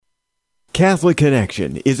Catholic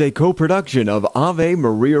Connection is a co-production of Ave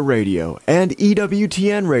Maria Radio and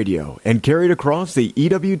EWTN Radio and carried across the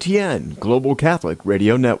EWTN Global Catholic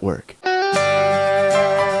Radio Network.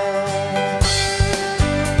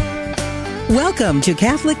 Welcome to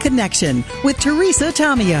Catholic Connection with Teresa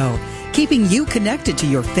Tamio, keeping you connected to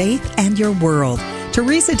your faith and your world.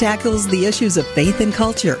 Teresa tackles the issues of faith and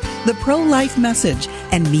culture, the pro-life message,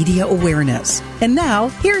 and media awareness. And now,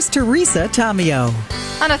 here's Teresa Tamio.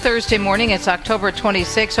 On a Thursday morning, it's October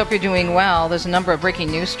 26. Hope you're doing well. There's a number of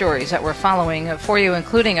breaking news stories that we're following for you,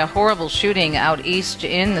 including a horrible shooting out east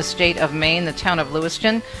in the state of Maine, the town of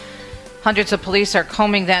Lewiston. Hundreds of police are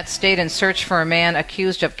combing that state in search for a man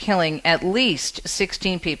accused of killing at least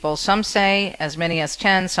 16 people. Some say as many as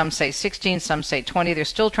 10, some say 16, some say 20. They're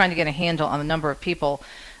still trying to get a handle on the number of people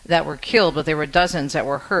that were killed, but there were dozens that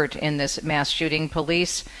were hurt in this mass shooting.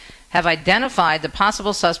 Police have identified the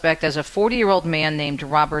possible suspect as a 40-year-old man named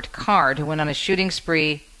Robert Card, who went on a shooting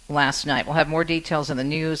spree last night. We'll have more details in the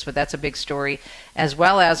news, but that's a big story, as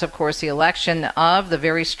well as, of course, the election of the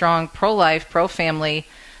very strong pro-life, pro-family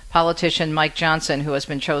politician Mike Johnson, who has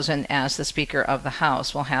been chosen as the Speaker of the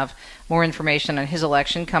House. We'll have more information on his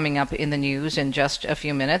election coming up in the news in just a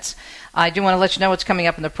few minutes. I do want to let you know what's coming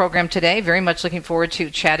up in the program today. Very much looking forward to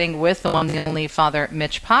chatting with the one and only Father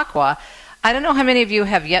Mitch Pacwa. I don't know how many of you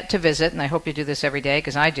have yet to visit, and I hope you do this every day,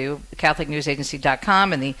 because I do,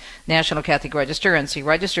 CatholicNewsAgency.com and the National Catholic Register,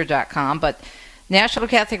 ncregister.com, but National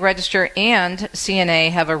Catholic Register and CNA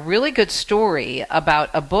have a really good story about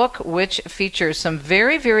a book which features some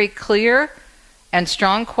very, very clear and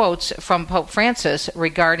strong quotes from Pope Francis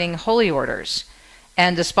regarding holy orders.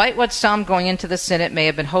 And despite what some going into the Synod may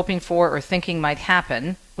have been hoping for or thinking might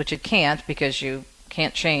happen, which it can't because you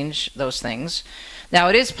can't change those things. Now,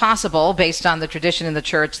 it is possible, based on the tradition in the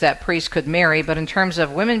Church, that priests could marry, but in terms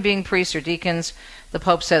of women being priests or deacons, the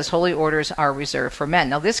Pope says holy orders are reserved for men.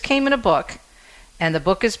 Now, this came in a book, and the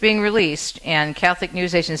book is being released, and Catholic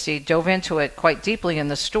News Agency dove into it quite deeply in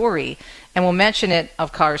the story, and we'll mention it,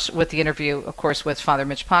 of course, with the interview, of course, with Father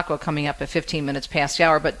Mitch Pacwa coming up at 15 minutes past the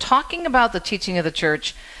hour. But talking about the teaching of the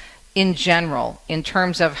Church in general, in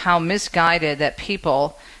terms of how misguided that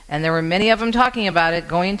people, and there were many of them talking about it,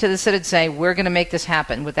 going into the Synod say, we're going to make this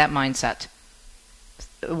happen with that mindset,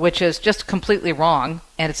 which is just completely wrong,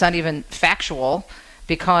 and it's not even factual,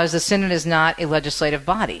 because the Synod is not a legislative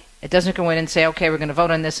body. It doesn't go in and say, okay, we're going to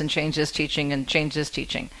vote on this and change this teaching and change this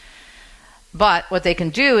teaching. But what they can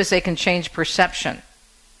do is they can change perception.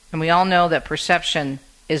 And we all know that perception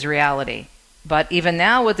is reality. But even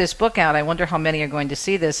now with this book out, I wonder how many are going to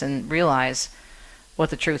see this and realize what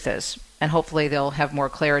the truth is. And hopefully they'll have more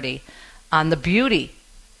clarity on the beauty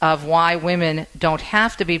of why women don't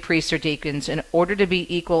have to be priests or deacons in order to be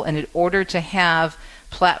equal and in order to have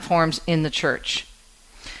platforms in the Church.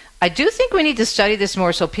 I do think we need to study this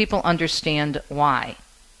more so people understand why.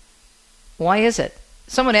 Why is it?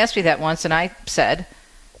 Someone asked me that once, and I said,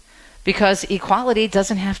 because equality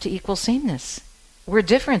doesn't have to equal sameness. We're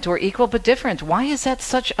different. We're equal but different. Why is that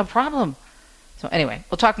such a problem? So anyway,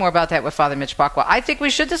 we'll talk more about that with Father Mitch Pacwa. I think we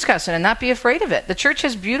should discuss it and not be afraid of it. The Church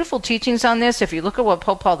has beautiful teachings on this. If you look at what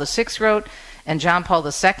Pope Paul VI wrote and John Paul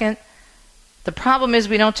II, the problem is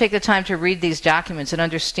we don't take the time to read these documents and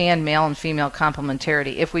understand male and female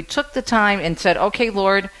complementarity. If we took the time and said, okay,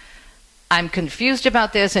 Lord, I'm confused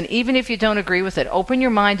about this, and even if you don't agree with it, open your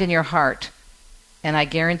mind and your heart, and I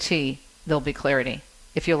guarantee there'll be clarity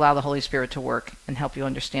if you allow the Holy Spirit to work and help you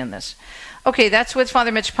understand this. Okay, that's with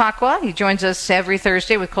Father Mitch Pacwa. He joins us every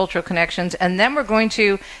Thursday with Cultural Connections, and then we're going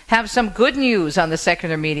to have some good news on the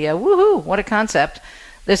secular media. Woohoo, what a concept.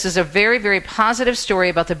 This is a very, very positive story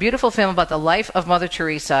about the beautiful film about the life of Mother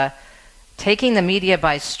Teresa taking the media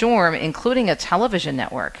by storm, including a television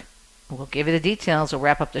network. We'll give you the details. We'll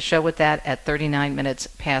wrap up the show with that at 39 minutes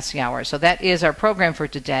past the hour. So that is our program for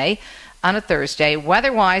today on a Thursday.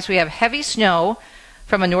 Weather-wise, we have heavy snow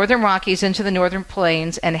from the northern Rockies into the northern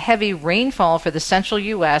plains and heavy rainfall for the central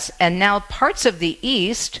U.S. And now parts of the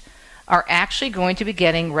east are actually going to be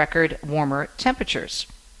getting record warmer temperatures.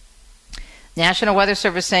 National Weather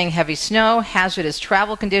Service saying heavy snow, hazardous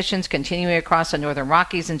travel conditions continuing across the northern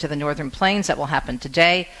Rockies into the northern plains. That will happen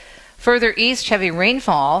today. Further east, heavy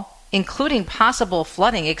rainfall, including possible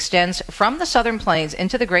flooding, extends from the southern plains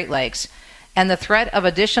into the Great Lakes, and the threat of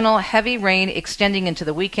additional heavy rain extending into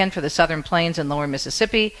the weekend for the southern plains and lower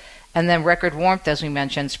Mississippi, and then record warmth, as we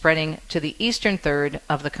mentioned, spreading to the eastern third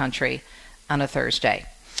of the country on a Thursday.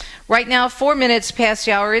 Right now, 4 minutes past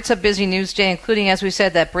the hour. It's a busy news day, including, as we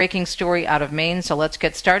said, that breaking story out of Maine. So let's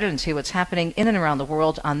get started and see what's happening in and around the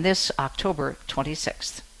world on this October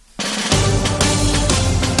 26th.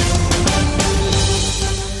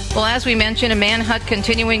 Well, as we mentioned, a manhunt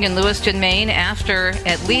continuing in Lewiston, Maine, after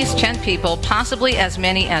at least 10 people, possibly as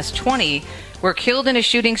many as 20, were killed in a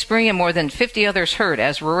shooting spree and more than 50 others hurt,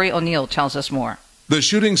 as Rory O'Neill tells us more. The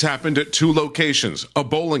shootings happened at two locations, a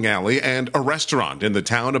bowling alley and a restaurant in the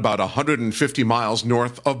town about 150 miles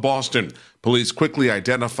north of Boston. Police quickly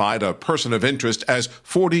identified a person of interest as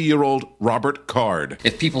 40-year-old Robert Card.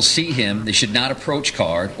 If people see him, they should not approach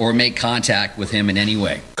Card or make contact with him in any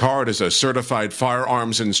way. Card is a certified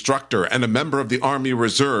firearms instructor and a member of the Army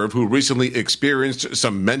Reserve who recently experienced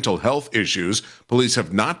some mental health issues. Police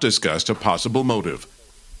have not discussed a possible motive.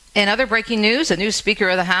 In other breaking news, a new Speaker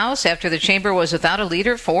of the House after the chamber was without a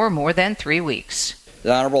leader for more than 3 weeks.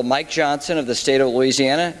 The Honorable Mike Johnson of the state of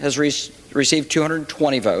Louisiana has received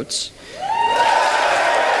 220 votes.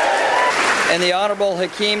 And the Honorable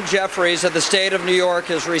Hakeem Jeffries of the state of New York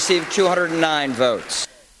has received 209 votes.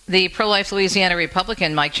 The pro-life Louisiana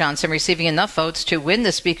Republican Mike Johnson receiving enough votes to win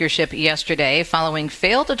the speakership yesterday following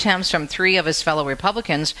failed attempts from 3 of his fellow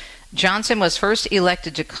Republicans. Johnson was first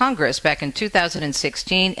elected to Congress back in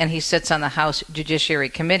 2016, and he sits on the House Judiciary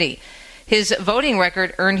Committee. His voting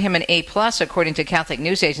record earned him an A+ according to Catholic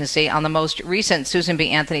News Agency on the most recent Susan B.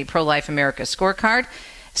 Anthony Pro-Life America scorecard.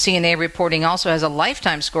 CNA reporting also has a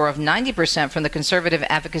lifetime score of 90% from the conservative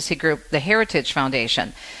advocacy group the Heritage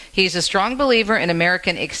Foundation. He's a strong believer in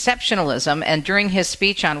American exceptionalism, and during his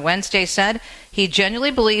speech on Wednesday said he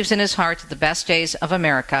genuinely believes in his heart that the best days of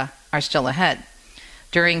America are still ahead.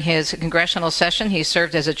 During his congressional session, he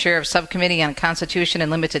served as a chair of Subcommittee on Constitution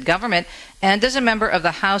and Limited Government and as a member of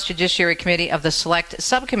the House Judiciary Committee of the Select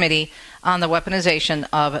Subcommittee on the Weaponization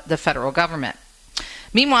of the Federal Government.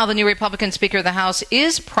 Meanwhile, the new Republican Speaker of the House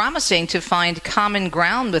is promising to find common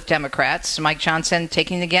ground with Democrats. Mike Johnson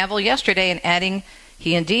taking the gavel yesterday and adding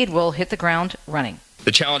he indeed will hit the ground running.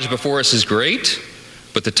 The challenge before us is great,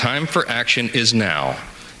 but the time for action is now,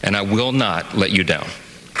 and I will not let you down.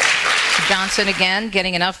 Johnson again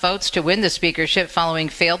getting enough votes to win the speakership following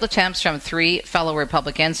failed attempts from 3 fellow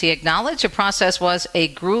Republicans. He acknowledged the process was a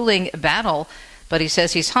grueling battle, but he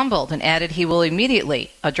says he's humbled and added he will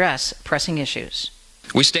immediately address pressing issues.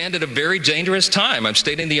 We stand at a very dangerous time. I'm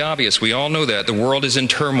stating the obvious. We all know that. The world is in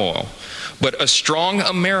turmoil. But a strong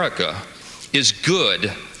America is good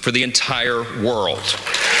for the entire world.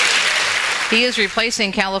 He is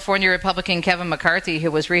replacing California Republican Kevin McCarthy,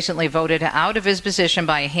 who was recently voted out of his position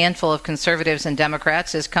by a handful of conservatives and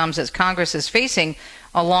Democrats. This comes as Congress is facing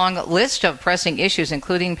a long list of pressing issues,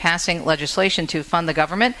 including passing legislation to fund the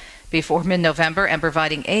government before mid-November and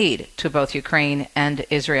providing aid to both Ukraine and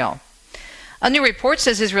Israel. A new report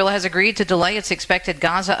says Israel has agreed to delay its expected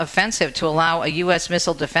Gaza offensive to allow a U.S.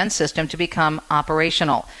 missile defense system to become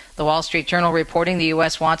operational. The Wall Street Journal reporting the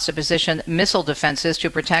U.S. wants to position missile defenses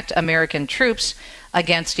to protect American troops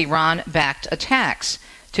against Iran-backed attacks.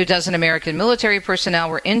 24 American military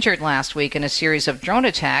personnel were injured last week in a series of drone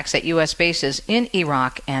attacks at U.S. bases in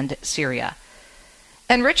Iraq and Syria.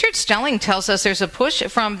 And Richard Stelling tells us there's a push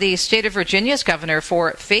from the state of Virginia's governor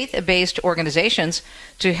for faith-based organizations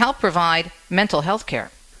to help provide mental health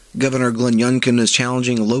care. Governor Glenn Youngkin is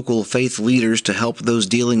challenging local faith leaders to help those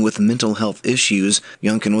dealing with mental health issues.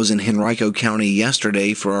 Youngkin was in Henrico County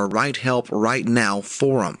yesterday for a Right Help Right Now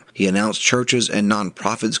forum. He announced churches and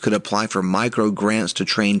nonprofits could apply for micro grants to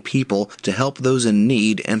train people to help those in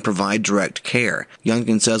need and provide direct care.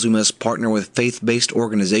 Youngkin says we must partner with faith-based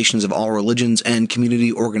organizations of all religions and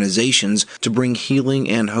community organizations to bring healing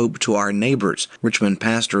and hope to our neighbors. Richmond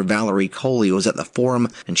pastor Valerie Coley was at the forum,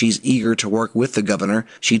 and she's eager to work with the governor.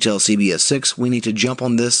 She tells CBS 6 we need to jump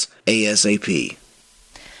on this ASAP.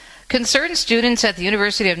 Concerned students at the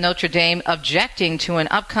University of Notre Dame objecting to an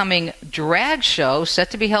upcoming drag show set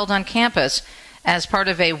to be held on campus as part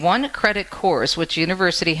of a one-credit course which the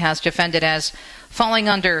university has defended as falling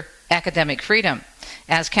under academic freedom.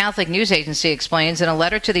 As Catholic News Agency explains in a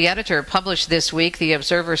letter to the editor published this week, the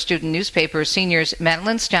Observer student newspaper seniors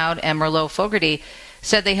Madeline Stout and Merlot Fogarty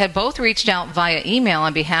said they had both reached out via email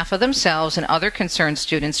on behalf of themselves and other concerned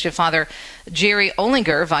students to Father Jerry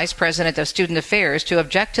Olinger, Vice President of Student Affairs, to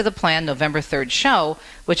object to the planned November 3rd show,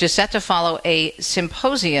 which is set to follow a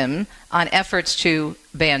symposium on efforts to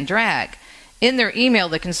ban drag. In their email,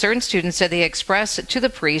 the concerned students said they expressed to the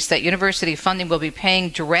priest that university funding will be paying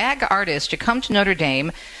drag artists to come to Notre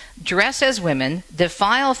Dame, dress as women,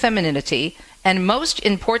 defile femininity, and most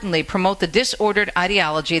importantly, promote the disordered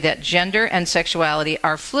ideology that gender and sexuality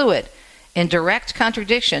are fluid, in direct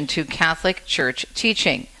contradiction to Catholic Church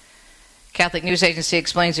teaching. Catholic News Agency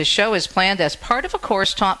explains the show is planned as part of a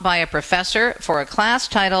course taught by a professor for a class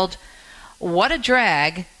titled What a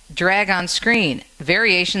Drag, drag on screen,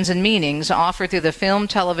 variations in meanings offered through the film,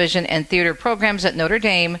 television, and theater programs at Notre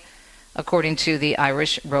Dame, according to the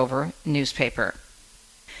Irish Rover newspaper.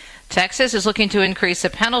 Texas is looking to increase the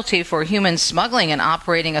penalty for human smuggling and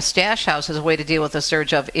operating a stash house as a way to deal with the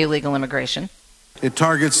surge of illegal immigration. It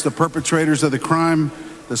targets the perpetrators of the crime,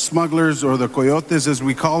 the smugglers, or the coyotes as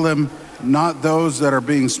we call them, not those that are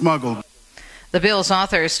being smuggled. The bill's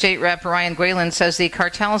author, State Rep. Ryan Guilin, says the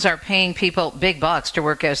cartels are paying people big bucks to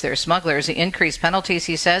work as their smugglers. The increased penalties,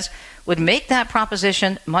 he says, would make that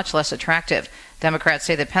proposition much less attractive. Democrats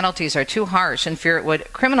say the penalties are too harsh and fear it would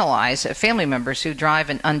criminalize family members who drive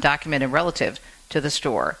an undocumented relative to the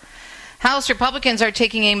store. House Republicans are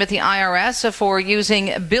taking aim at the IRS for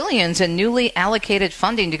using billions in newly allocated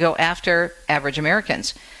funding to go after average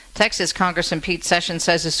Americans. Texas Congressman Pete Sessions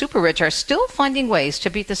says the super rich are still finding ways to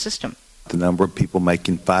beat the system. The number of people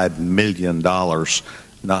making $5 million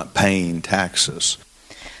not paying taxes.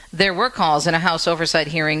 There were calls in a House oversight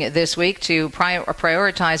hearing this week to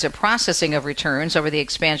prioritize a processing of returns over the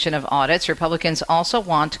expansion of audits. Republicans also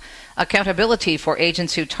want accountability for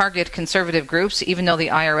agents who target conservative groups, even though the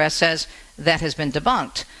IRS says that has been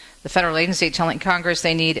debunked. The federal agency telling Congress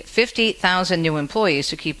they need 50,000 new employees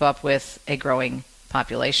to keep up with a growing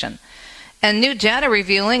population. And new data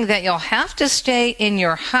revealing that you'll have to stay in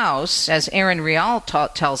your house, as Aaron Rial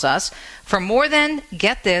tells us, for more than,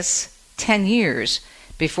 get this, 10 years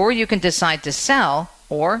before you can decide to sell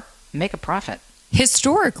or make a profit.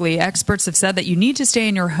 Historically, experts have said that you need to stay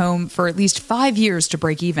in your home for at least 5 years to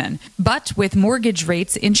break even. But with mortgage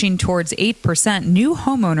rates inching towards 8%, new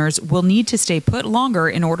homeowners will need to stay put longer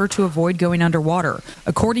in order to avoid going underwater.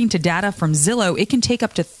 According to data from Zillow, it can take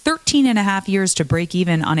up to 13 and a half years to break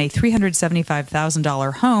even on a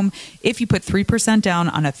 $375,000 home if you put 3% down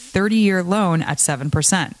on a 30-year loan at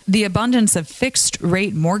 7%. The abundance of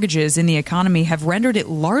fixed-rate mortgages in the economy have rendered it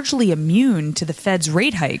largely immune to the Fed's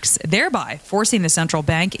rate hikes, thereby forcing the central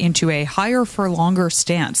bank into a higher-for-longer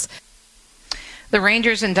stance. The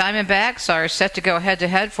Rangers and Diamondbacks are set to go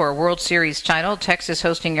head-to-head for a World Series title. Texas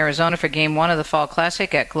hosting Arizona for Game 1 of the Fall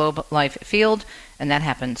Classic at Globe Life Field, and that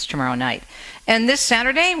happens tomorrow night. And this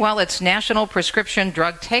Saturday, well, it's National Prescription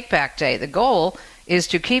Drug Take-Back Day. The goal is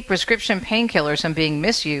to keep prescription painkillers from being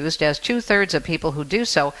misused, as 2/3 of people who do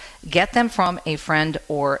so get them from a friend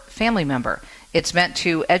or family member. It's meant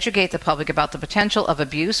to educate the public about the potential of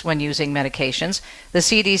abuse when using medications. The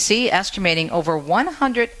CDC estimating over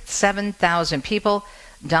 107,000 people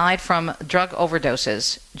died from drug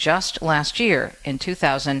overdoses just last year in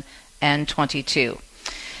 2022.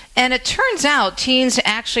 And it turns out teens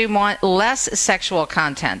actually want less sexual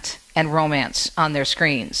content and romance on their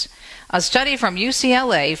screens. A study from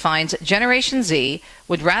UCLA finds Generation Z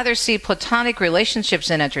would rather see platonic relationships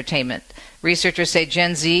in entertainment. Researchers say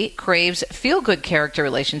Gen Z craves feel-good character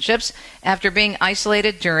relationships after being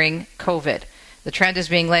isolated during COVID. The trend is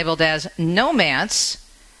being labeled as nomance,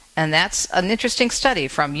 and that's an interesting study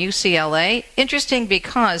from UCLA. Interesting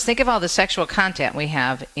because think of all the sexual content we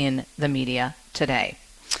have in the media today.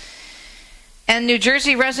 And New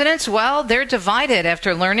Jersey residents, well, they're divided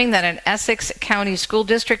after learning that an Essex County school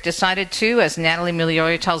district decided to, as Natalie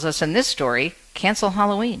Migliore tells us in this story, cancel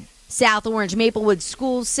Halloween. South Orange Maplewood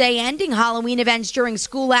schools say ending Halloween events during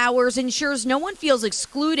school hours ensures no one feels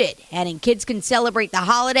excluded, and kids can celebrate the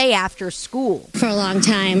holiday after school. For a long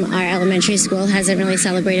time, our elementary school hasn't really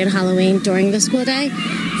celebrated Halloween during the school day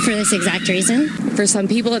for this exact reason. For some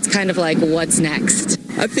people, it's kind of like, what's next?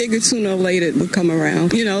 I figured sooner or later it would come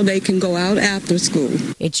around. You know, they can go out after school.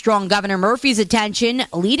 It's drawn Governor Murphy's attention,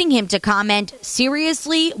 leading him to comment,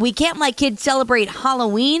 seriously, we can't let kids celebrate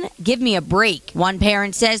Halloween? Give me a break. One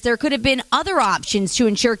parent says there could have been other options to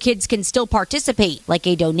ensure kids can still participate, like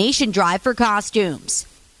a donation drive for costumes.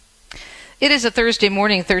 It is a Thursday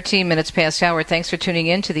morning, 13 minutes past the hour. Thanks for tuning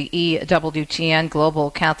in to the EWTN Global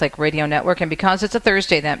Catholic Radio Network. And because it's a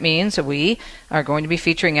Thursday, that means we are going to be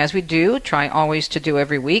featuring, as we do, try always to do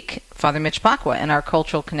every week, Father Mitch Pacwa and our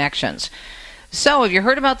cultural connections. So, have you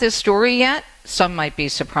heard about this story yet? Some might be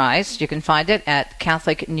surprised. You can find it at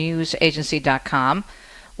CatholicNewsAgency.com.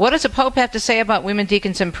 What does the Pope have to say about women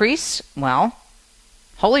deacons and priests? Well,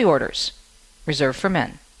 holy orders reserved for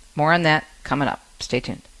men. More on that coming up. Stay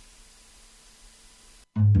tuned.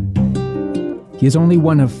 He is only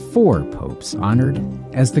one of 4 popes honored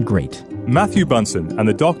as the Great. Matthew Bunsen and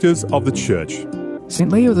the Doctors of the Church.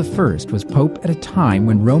 St. Leo I was pope at a time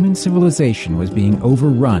when Roman civilization was being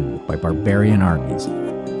overrun by barbarian armies.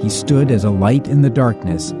 He stood as a light in the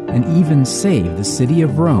darkness and even saved the city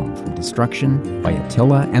of Rome from destruction by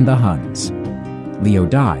Attila and the Huns. Leo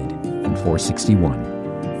died in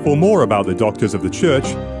 461. For more about the Doctors of the Church,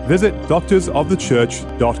 visit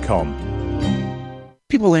doctorsofthechurch.com.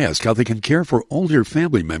 People ask how they can care for older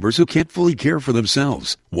family members who can't fully care for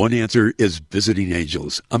themselves. One answer is Visiting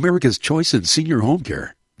Angels, America's choice in senior home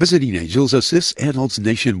care. Visiting Angels assists adults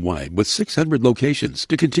nationwide with 600 locations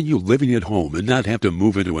to continue living at home and not have to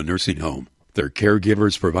move into a nursing home. Their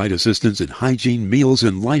caregivers provide assistance in hygiene, meals,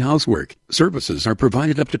 and light housework. Services are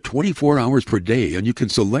provided up to 24 hours per day, and you can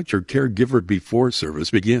select your caregiver before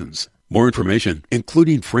service begins. More information,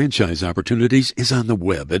 including franchise opportunities, is on the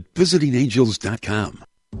web at visitingangels.com.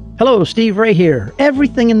 Hello, Steve Ray here.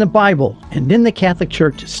 Everything in the Bible and in the Catholic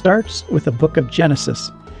Church starts with the book of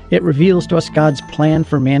Genesis. It reveals to us God's plan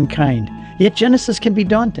for mankind. Yet Genesis can be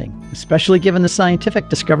daunting, especially given the scientific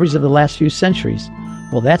discoveries of the last few centuries.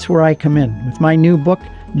 Well, that's where I come in with my new book,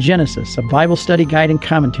 Genesis, a Bible study guide and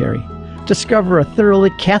commentary. Discover a thoroughly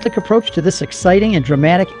Catholic approach to this exciting and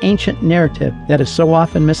dramatic ancient narrative that is so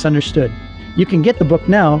often misunderstood. You can get the book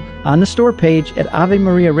now on the store page at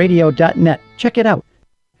AveMariaRadio.net. Check it out.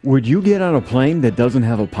 Would you get on a plane that doesn't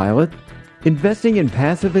have a pilot? Investing in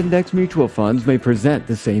passive index mutual funds may present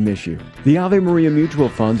the same issue. The Ave Maria mutual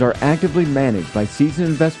funds are actively managed by seasoned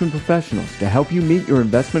investment professionals to help you meet your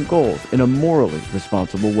investment goals in a morally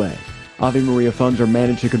responsible way. Ave Maria funds are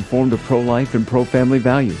managed to conform to pro-life and pro-family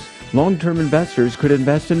values. Long-term investors could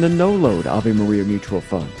invest in the no-load Ave Maria mutual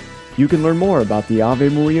funds. You can learn more about the Ave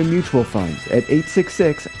Maria mutual funds at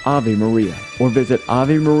 866-AVE-MARIA or visit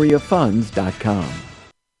AveMariaFunds.com.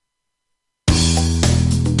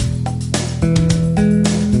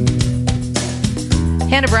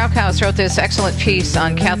 Hannah Brockhouse wrote this excellent piece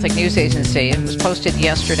on Catholic News Agency. It was posted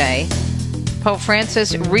yesterday. Pope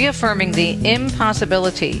Francis reaffirming the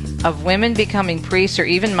impossibility of women becoming priests or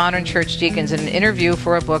even modern church deacons in an interview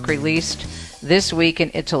for a book released this week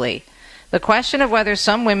in Italy. The question of whether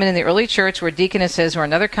some women in the early church were deaconesses or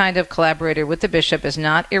another kind of collaborator with the bishop is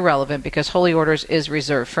not irrelevant because holy orders is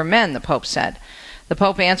reserved for men, the Pope said. The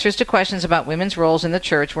Pope answers to questions about women's roles in the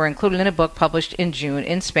church were included in a book published in June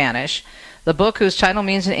in Spanish. The book, whose title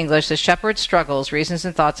means in English, The Shepherd's Struggles, Reasons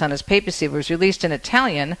and Thoughts on His Papacy, was released in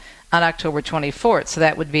Italian on October 24th. So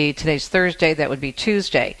that would be today's Thursday, that would be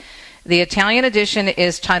Tuesday. The Italian edition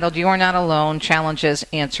is titled You Are Not Alone, Challenges,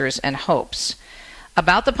 Answers, and Hopes.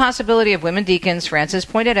 About the possibility of women deacons, Francis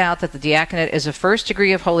pointed out that the diaconate is a first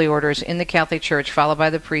degree of holy orders in the Catholic Church, followed by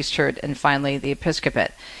the priesthood, and finally the episcopate.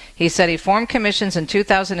 He said he formed commissions in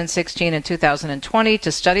 2016 and 2020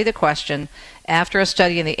 to study the question after a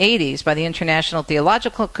study in the 80s by the International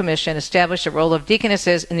Theological Commission established the role of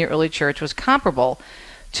deaconesses in the early church was comparable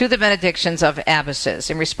to the benedictions of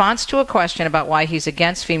abbesses. In response to a question about why he's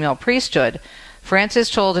against female priesthood,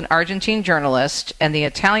 Francis told an Argentine journalist and the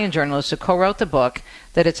Italian journalist who co-wrote the book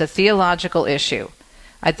that it's a theological issue.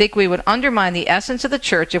 I think we would undermine the essence of the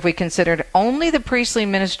church if we considered only the priestly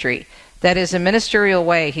ministry. That is a ministerial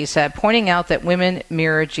way, he said, pointing out that women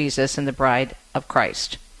mirror Jesus and the bride of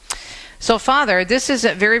Christ. So, Father, this is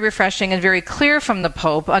very refreshing and very clear from the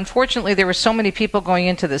Pope. Unfortunately, there were so many people going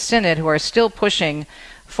into the Synod who are still pushing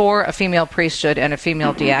for a female priesthood and a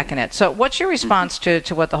female diaconate. So what's your response to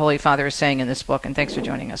what the Holy Father is saying in this book? And thanks for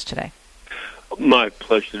joining us today. My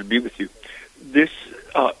pleasure to be with you. This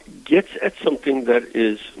gets at something that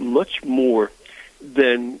is much more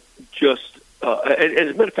than just, and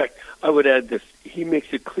as a matter of fact, I would add this. He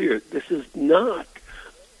makes it clear this is not,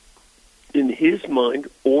 in his mind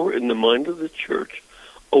or in the mind of the church,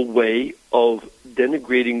 a way of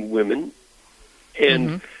denigrating women.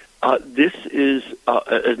 And this is,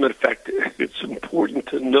 as a matter of fact, it's important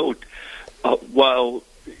to note, while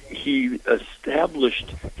he established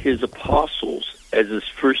his apostles as his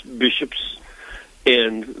first bishops,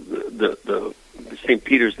 and the St.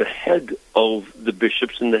 Peter's the head of the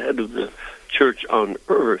bishops and the head of the church on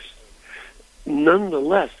earth,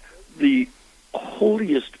 nonetheless, the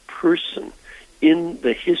holiest person in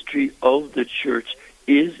the history of the church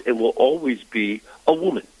is and will always be a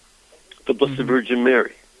woman, the Blessed Virgin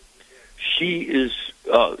Mary. She is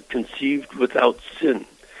conceived without sin.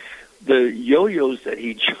 The yo-yos that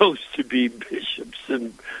he chose to be bishops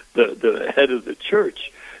and the head of the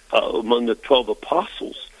church among the 12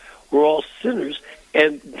 apostles were all sinners,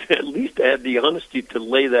 and at least they had the honesty to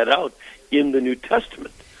lay that out in the New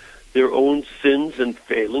Testament. Their own sins and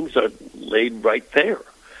failings are laid right there.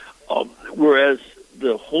 Whereas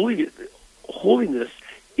the holiness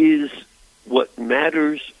is what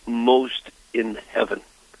matters most in heaven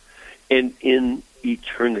and in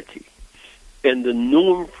eternity. And the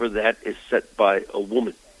norm for that is set by a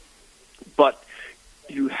woman. But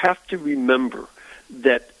you have to remember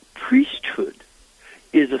that priesthood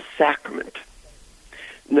is a sacrament.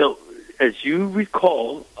 Now, as you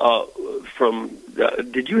recall from,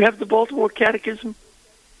 did you have the Baltimore Catechism?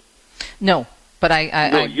 No, but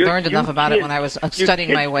I learned enough about it when I was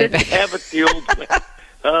studying my way back. Have it the old way.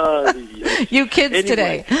 You kids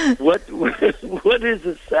anyway, today. What is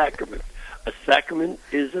a sacrament? A sacrament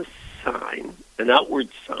is a sign, an outward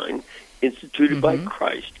sign, instituted by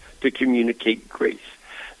Christ to communicate grace.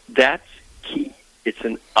 That's key. It's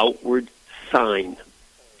an outward sign.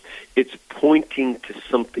 It's pointing to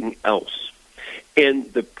something else.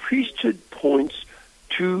 And the priesthood points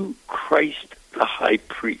to Christ, the high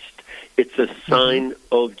priest. It's a sign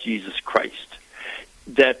of Jesus Christ.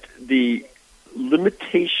 That the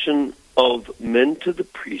limitation of men to the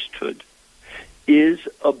priesthood is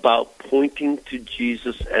about pointing to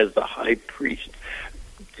Jesus as the high priest.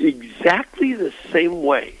 Exactly the same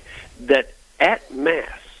way that at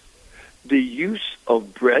Mass, the use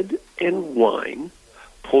of bread and wine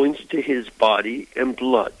points to his body and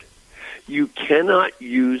blood. You cannot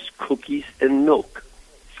use cookies and milk.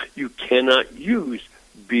 You cannot use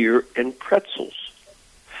beer and pretzels.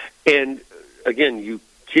 And again, you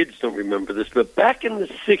kids don't remember this, but back in the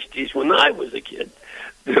 60s when I was a kid,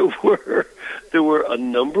 there were a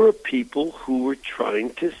number of people who were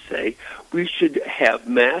trying to say we should have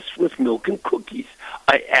Mass with milk and cookies.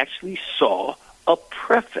 I actually saw a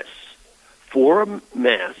preface for a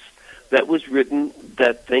Mass that was written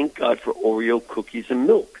that thank God for Oreo cookies and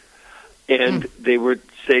milk. And they were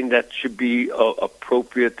saying that should be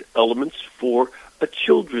appropriate elements for a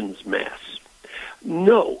children's Mass.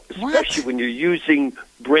 No, especially when you're using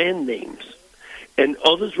brand names. And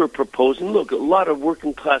others were proposing, look, a lot of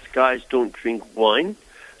working class guys don't drink wine,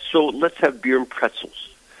 so let's have beer and pretzels.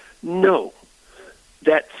 No,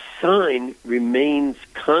 that sign remains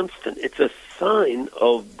constant. It's a sign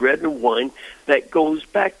of bread and wine that goes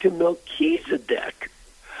back to Melchizedek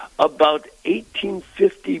about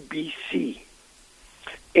 1850 BC.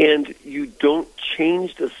 And you don't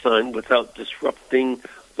change the sign without disrupting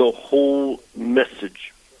the whole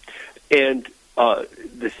message. And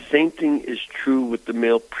the same thing is true with the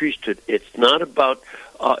male priesthood. It's not about,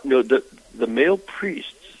 the male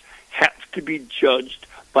priests have to be judged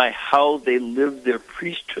by how they live their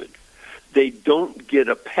priesthood. They don't get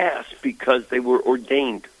a pass because they were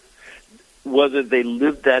ordained, whether they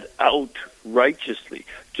live that out righteously,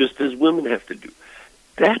 just as women have to do.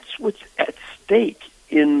 That's what's at stake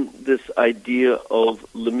in this idea of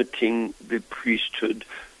limiting the priesthood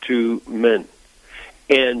to men.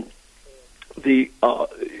 And the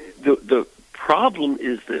problem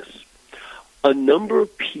is this. A number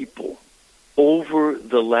of people over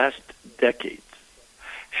the last decades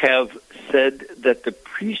have said that the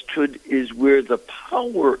priesthood is where the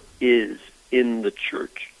power is in the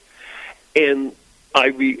church. And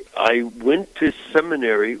I went to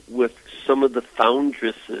seminary with some of the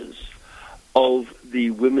foundresses of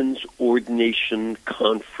the Women's Ordination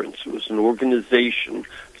Conference. It was an organization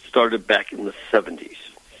started back in the 70s.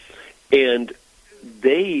 And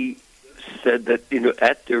they said that,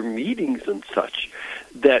 at their meetings and such,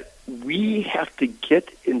 that we have to get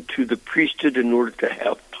into the priesthood in order to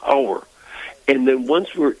have power. And then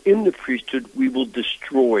once we're in the priesthood, we will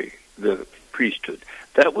destroy the priesthood.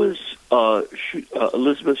 That was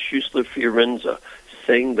Elizabeth Schussler Fiorenza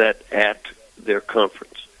saying that at their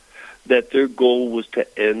conference, that their goal was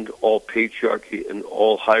to end all patriarchy and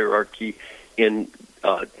all hierarchy and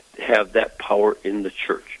have that power in the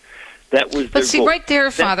church. That was but see, goal. Right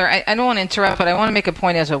there, Father, I don't want to interrupt, but I want to make a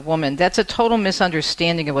point as a woman. That's a total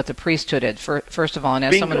misunderstanding of what the priesthood is, first of all, and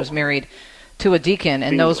as someone who's married to a deacon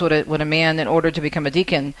and knows what a man, in order to become a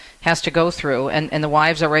deacon, has to go through, and the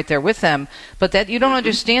wives are right there with them, but that you don't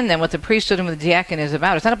understand then what the priesthood and what the diaconate is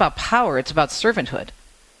about. It's not about power, it's about servanthood.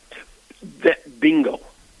 Bingo.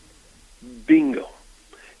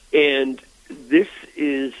 And this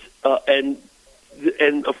is, and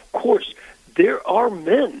of course, there are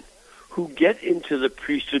men who get into the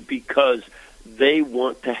priesthood because they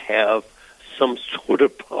want to have some sort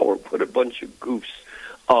of power. What a bunch of goofs.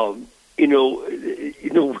 When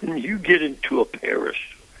you get into a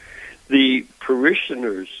parish, the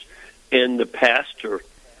parishioners and the pastor,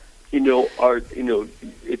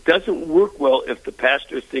 it doesn't work well if the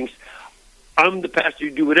pastor thinks, I'm the pastor,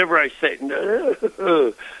 you do whatever I say. No.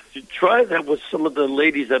 You try that with some of the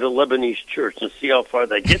ladies at a Lebanese church and see how far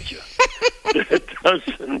they get you. It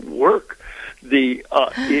doesn't work.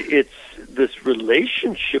 It's this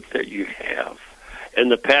relationship that you have,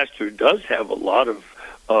 and the pastor does have a lot of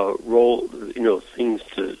role, things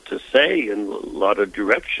to say and a lot of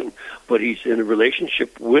direction, but he's in a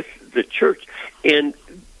relationship with the church, and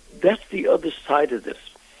that's the other side of this.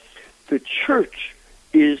 The church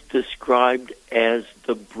is described as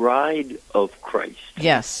the bride of Christ.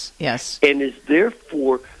 Yes, yes. And is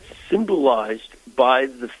therefore symbolized by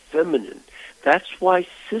the feminine. That's why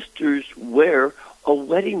sisters wear a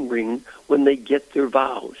wedding ring when they get their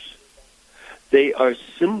vows. They are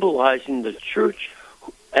symbolizing the church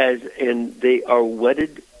and they are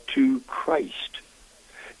wedded to Christ.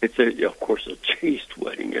 It's of course, a chaste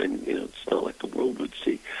wedding, and it's not like the world would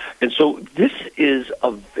see. And so this is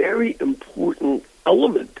a very important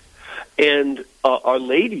element, and Our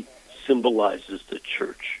Lady symbolizes the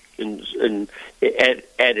church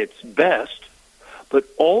at its best, but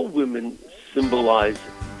all women symbolize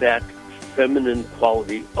that feminine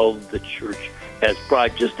quality of the church as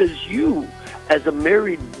bride, just as you, as a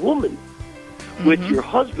married woman, with your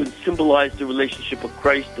husband, symbolize the relationship of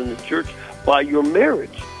Christ and the church by your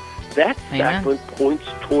marriage. That sacrament points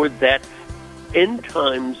toward that end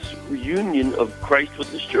times reunion of Christ with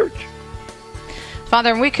His church.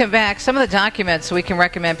 Father, when we come back, some of the documents we can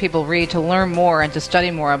recommend people read to learn more and to study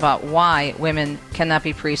more about why women cannot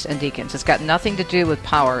be priests and deacons. It's got nothing to do with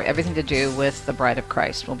power, everything to do with the bride of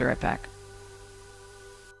Christ. We'll be right back.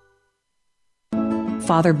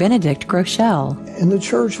 Father Benedict Groeschel. In the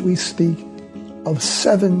church, we speak of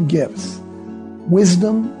 7 gifts: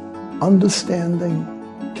 wisdom, understanding,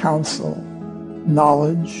 counsel,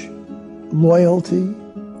 knowledge, loyalty,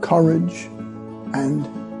 courage, and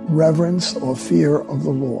reverence or fear of the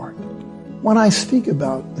Lord. When I speak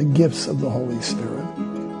about the gifts of the Holy Spirit,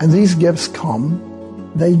 and these gifts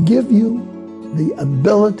come, they give you the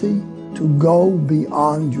ability to go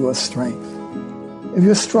beyond your strength. If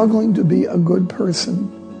you're struggling to be a good person,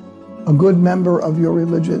 a good member of your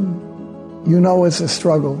religion, you know it's a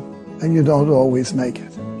struggle and you don't always make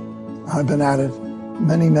it. I've been at it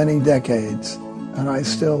many, many decades, and I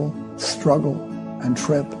still struggle and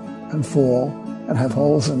trip and fall and have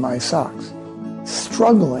holes in my socks.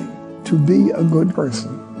 Struggling to be a good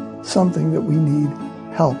person, something that we need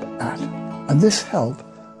help at. And this help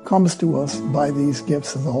comes to us by these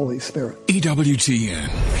gifts of the Holy Spirit. EWTN.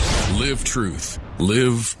 Live truth.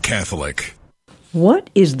 Live Catholic. What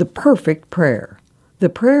is the perfect prayer? The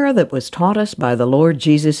prayer that was taught us by the Lord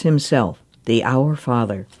Jesus Himself, the Our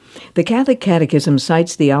Father. The Catholic Catechism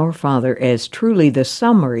cites the Our Father as truly the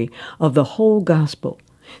summary of the whole Gospel.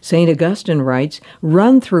 St. Augustine writes,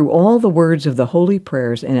 "Run through all the words of the holy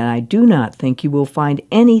prayers, and I do not think you will find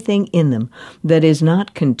anything in them that is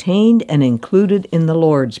not contained and included in the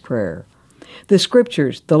Lord's Prayer. The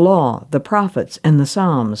Scriptures, the Law, the Prophets, and the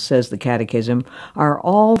Psalms," says the Catechism, "are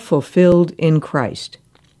all fulfilled in Christ."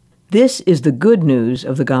 This is the good news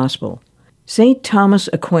of the Gospel. St. Thomas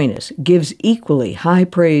Aquinas gives equally high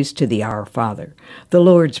praise to the Our Father. The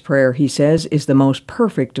Lord's Prayer, he says, is the most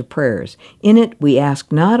perfect of prayers. In it we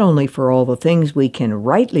ask not only for all the things we can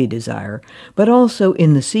rightly desire, but also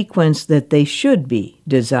in the sequence that they should be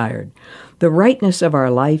desired. The rightness of our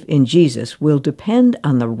life in Jesus will depend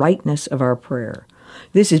on the rightness of our prayer.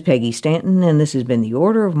 This is Peggy Stanton, and this has been the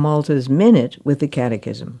Order of Malta's Minute with the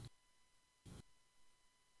Catechism.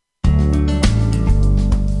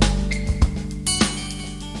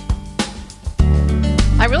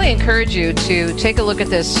 I really encourage you to take a look at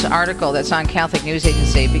this article that's on Catholic News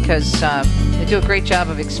Agency, because they do a great job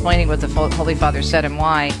of explaining what the Holy Father said and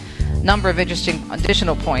why. Number of interesting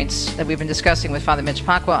additional points that we've been discussing with Father Mitch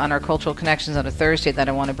Pacwa on our Cultural Connections on a Thursday that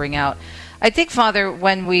I want to bring out. I think, Father,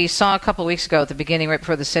 when we saw a couple of weeks ago at the beginning, right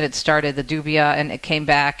before the Synod started, the dubia, and it came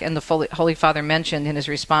back, and the Holy Father mentioned in his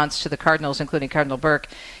response to the cardinals, including Cardinal Burke,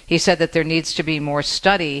 he said that there needs to be more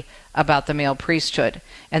study about the male priesthood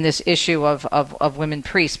and this issue of women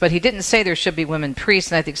priests. But he didn't say there should be women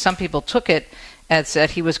priests, and I think some people took it as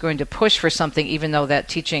that he was going to push for something, even though that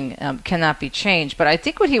teaching cannot be changed. But I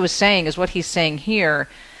think what he was saying is what he's saying here.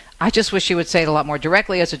 I just wish he would say it a lot more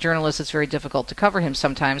directly. As a journalist, it's very difficult to cover him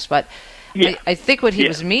sometimes, but yeah. I think what he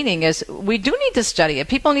was meaning is we do need to study it.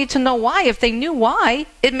 People need to know why. If they knew why,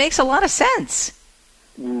 it makes a lot of sense.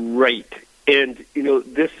 Right. And,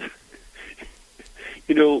 this,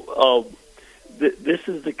 this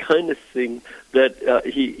is the kind of thing that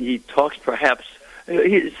he talks perhaps,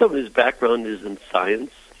 some of his background is in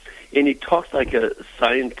science, and he talks like a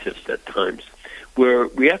scientist at times, where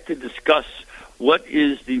we have to discuss what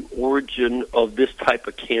is the origin of this type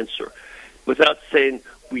of cancer without saying,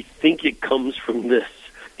 we think it comes from this,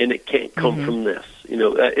 and it can't come from this. And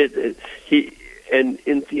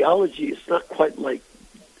in theology, it's not quite like,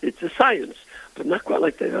 it's a science, but not quite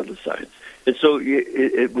like the other science. And so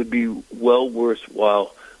it would be well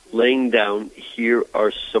worthwhile laying down, here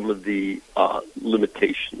are some of the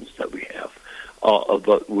limitations that we have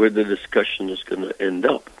about where the discussion is going to end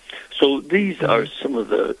up. So these are some of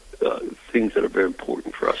the things that are very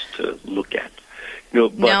important for us to look at.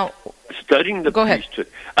 But now, studying the priesthood,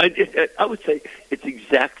 I would say it's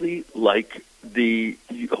exactly like the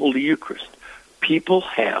Holy Eucharist. People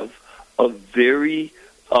have a very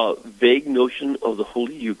vague notion of the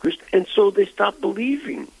Holy Eucharist, and so they stop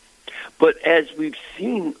believing. But as we've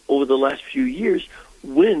seen over the last few years,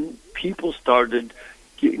 when people started,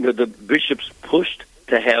 the bishops pushed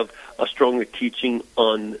to have a stronger teaching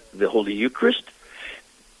on the Holy Eucharist,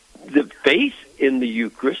 the faith in the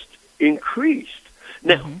Eucharist increased.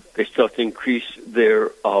 Now, they still have to increase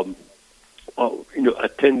their,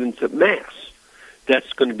 attendance at Mass.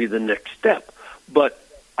 That's going to be the next step. But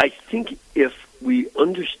I think if we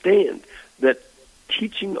understand that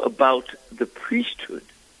teaching about the priesthood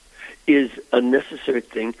is a necessary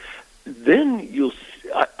thing, then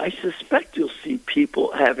I suspect you'll see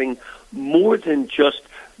people having more than just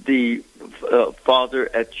the father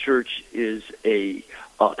at church is a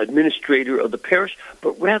administrator of the parish,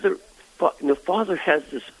 but rather the father has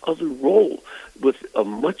this other role with a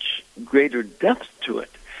much greater depth to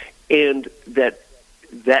it, and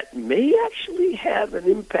that may actually have an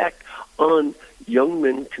impact on young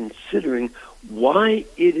men considering why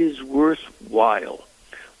it is worthwhile,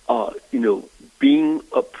 being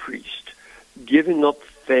a priest, giving up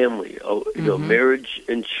family, marriage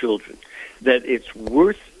and children, that it's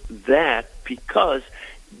worth that because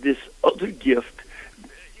this other gift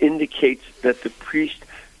indicates that the priest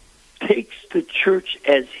takes the church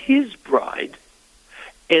as his bride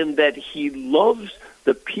and that he loves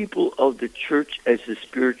the people of the church as his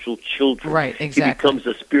spiritual children. Right, exactly. He becomes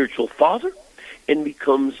a spiritual father and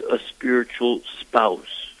becomes a spiritual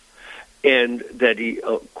spouse. And that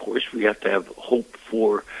of course, we have to have hope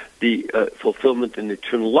for the fulfillment in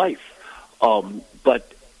eternal life.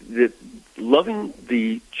 But loving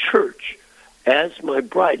the church as my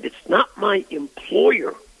bride, it's not my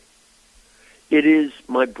employer. It is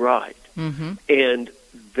my bride. Mm-hmm. And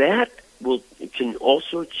that can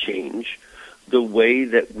also change the way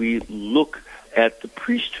that we look at the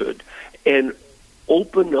priesthood and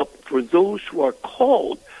open up for those who are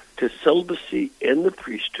called to celibacy and the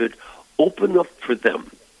priesthood, open up for them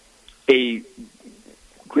a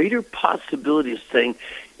greater possibility of saying,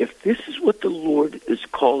 if this is what the Lord is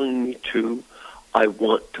calling me to, I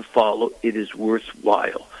want to follow. It is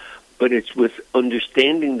worthwhile. But it's with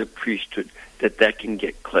understanding the priesthood that can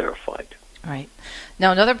get clarified. Right.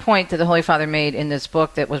 Now, another point that the Holy Father made in this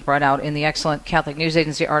book that was brought out in the excellent Catholic News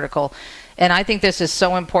Agency article, and I think this is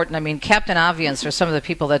so important. I mean, Captain Obvious are some of the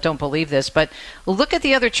people that don't believe this, but look at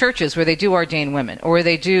the other churches where they do ordain women, or where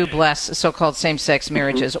they do bless so-called same-sex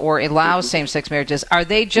marriages, or allow same-sex marriages. Are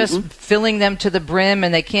they just filling them to the brim,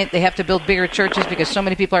 and they have to build bigger churches because so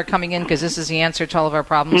many people are coming in because this is the answer to all of our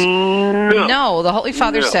problems? No, the Holy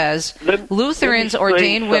Father says Lutherans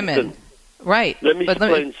ordain women. Right. Let me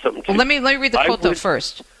explain something to you. Let me read the quote, though,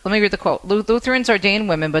 first. Let me read the quote. Lutherans ordain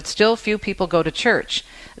women, but still few people go to church.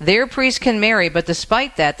 Their priests can marry, but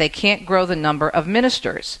despite that, they can't grow the number of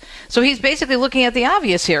ministers. So he's basically looking at the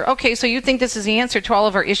obvious here. Okay, so you think this is the answer to all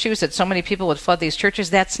of our issues, that so many people would flood these churches?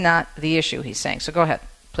 That's not the issue, he's saying. So go ahead,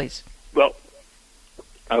 please. Well,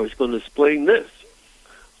 I was going to explain this.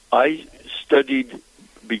 I studied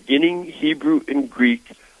beginning Hebrew and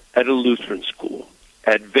Greek at a Lutheran school,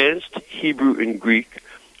 advanced Hebrew and Greek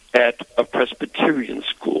at a Presbyterian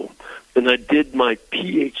school, and I did my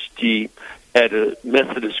PhD at a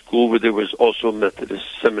Methodist school where there was also a Methodist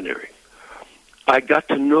seminary. I got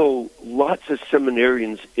to know lots of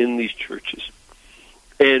seminarians in these churches,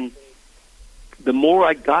 and the more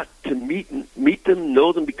I got to meet them,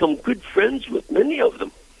 know them, become good friends with many of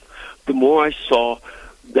them, the more I saw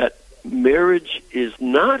that marriage is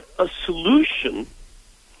not a solution.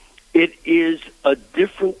 It is a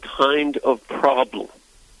different kind of problem.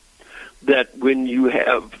 That when you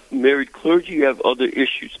have married clergy, you have other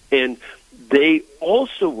issues. And they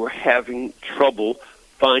also were having trouble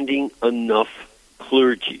finding enough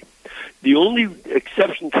clergy. The only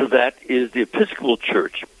exception to that is the Episcopal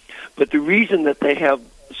Church. But the reason that they have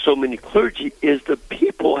so many clergy is the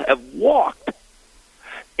people have walked.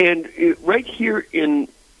 And right here in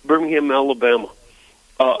Birmingham, Alabama,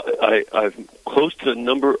 I'm close to a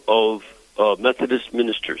number of Methodist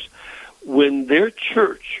ministers. When their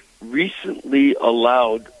church recently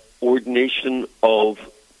allowed ordination of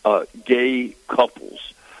gay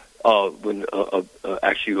couples, when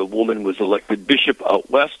actually a woman was elected bishop out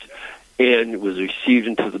west and was received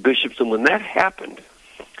into the bishops, and when that happened,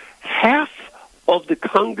 half of the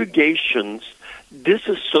congregations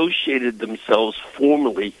disassociated themselves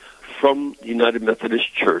formally from the United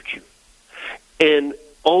Methodist Church, and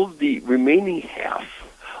of the remaining half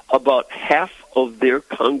about half of their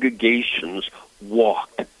congregations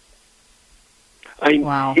walked.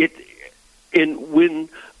 Wow. And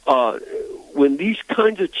when these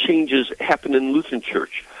kinds of changes happen in Lutheran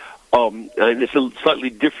Church, and it's a slightly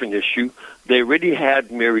different issue, they already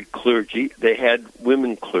had married clergy, they had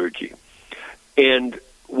women clergy. And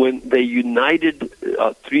when they united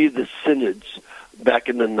 3 of the synods back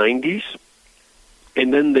in the 90s,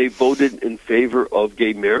 and then they voted in favor of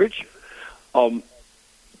gay marriage,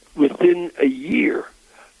 within a year,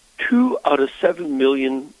 2 out of 7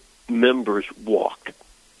 million members walked.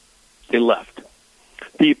 They left.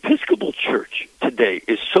 The Episcopal Church today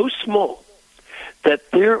is so small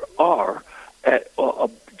that there are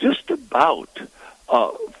just about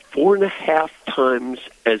 4.5 times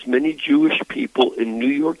as many Jewish people in New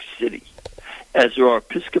York City as there are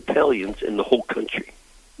Episcopalians in the whole country.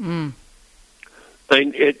 Mm.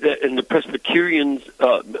 And the Presbyterians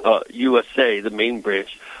USA, the main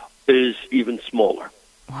branch, is even smaller.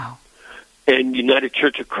 Wow. And United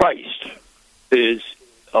Church of Christ is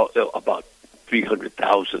about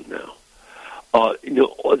 300,000 now.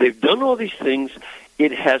 They've done all these things.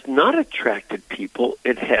 It has not attracted people.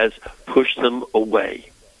 It has pushed them away.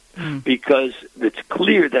 Because it's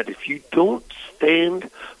clear that if you don't stand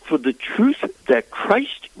for the truth that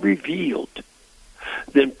Christ revealed,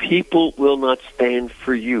 then people will not stand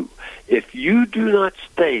for you. If you do not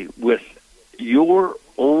stay with your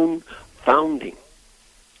own founding,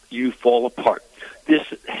 you fall apart. This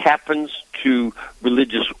happens to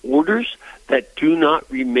religious orders that do not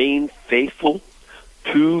remain faithful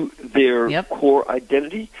to their core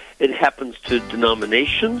identity. It happens to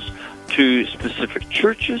denominations, to specific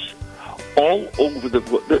churches, all over the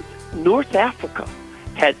world. North Africa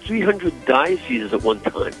had 300 dioceses at one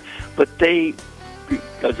time, but they,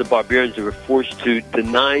 because the barbarians, were forced to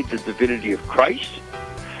deny the divinity of Christ,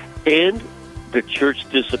 and the church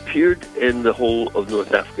disappeared, and the whole of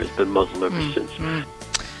North Africa has been Muslim ever since.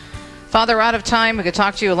 Father, we're out of time. We could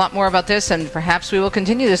talk to you a lot more about this, and perhaps we will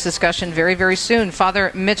continue this discussion very, very soon.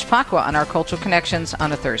 Father Mitch Pacwa on our Cultural Connections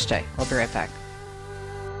on a Thursday. We'll be right back.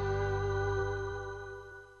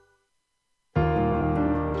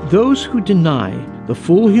 Those who deny the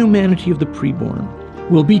full humanity of the preborn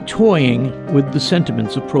will be toying with the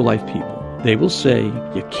sentiments of pro-life people. They will say,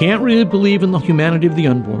 you can't really believe in the humanity of the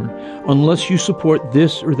unborn unless you support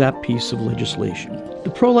this or that piece of legislation. The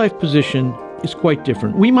pro-life position is quite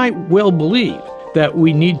different. We might well believe that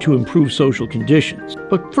we need to improve social conditions.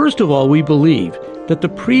 But first of all, we believe that the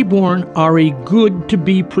preborn are a good to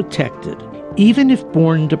be protected, even if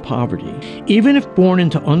born into poverty, even if born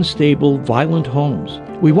into unstable, violent homes.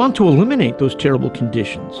 We want to eliminate those terrible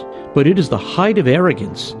conditions, but it is the height of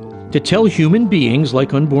arrogance to tell human beings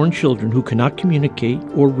like unborn children who cannot communicate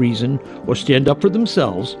or reason or stand up for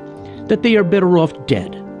themselves that they are better off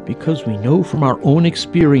dead, because we know from our own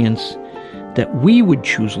experience that we would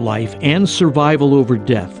choose life and survival over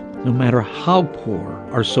death, no matter how poor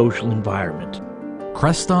our social environment.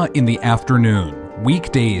 Cresta in the Afternoon,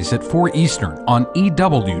 weekdays at 4 Eastern on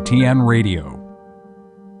EWTN Radio.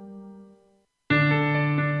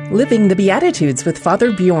 Living the Beatitudes with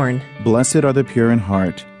Father Bjorn. Blessed are the pure in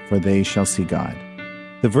heart, for they shall see God.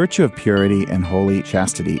 The virtue of purity and holy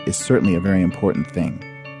chastity is certainly a very important thing,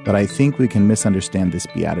 but I think we can misunderstand this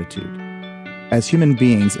beatitude. As human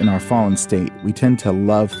beings in our fallen state, we tend to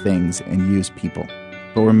love things and use people,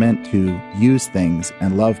 but we're meant to use things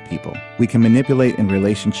and love people. We can manipulate in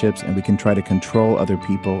relationships, and we can try to control other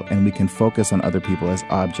people, and we can focus on other people as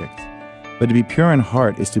objects. But to be pure in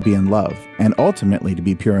heart is to be in love, and ultimately to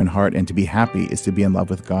be pure in heart and to be happy is to be in love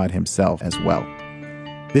with God Himself as well.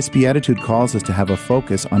 This beatitude calls us to have a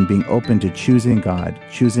focus on being open to choosing God,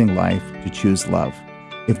 choosing life, to choose love.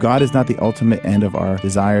 If God is not the ultimate end of our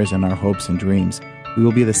desires and our hopes and dreams, we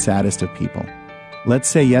will be the saddest of people. Let's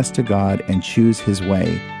say yes to God and choose His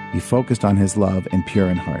way, be focused on His love and pure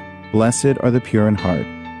in heart. Blessed are the pure in heart,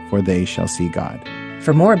 for they shall see God.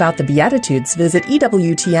 For more about the Beatitudes, visit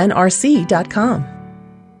EWTNRC.com.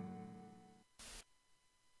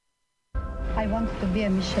 I want to be a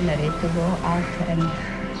missionary, to go out and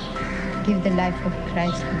give the life of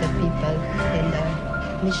Christ to the people in the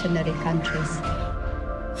missionary countries.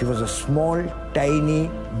 She was a small, tiny,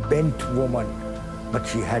 bent woman, but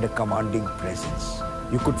she had a commanding presence.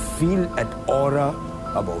 You could feel an aura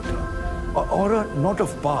about her. An aura not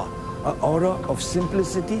of power, an aura of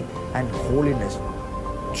simplicity and holiness.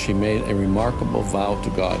 She made a remarkable vow to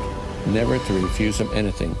God, never to refuse Him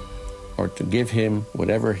anything, or to give Him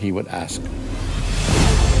whatever He would ask.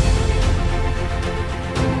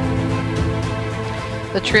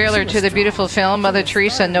 The trailer to the beautiful film, Mother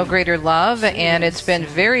Teresa, No Greater Love, and it's been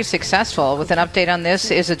very successful. With an update on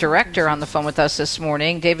this is a director on the phone with us this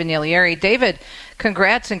morning, David Nelieri. David,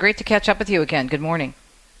 congrats, and great to catch up with you again. Good morning.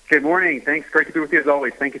 Good morning. Thanks. Great to be with you as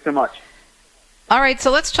always. Thank you so much. All right,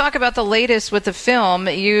 so let's talk about the latest with the film.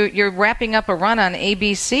 You're wrapping up a run on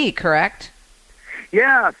ABC, correct?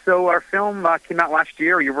 Yeah, so our film came out last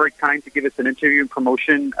year. You were very kind to give us an interview and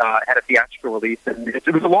promotion at a theatrical release. And it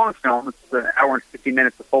was a long film. It's an hour and 15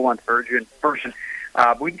 minutes, a full-length version.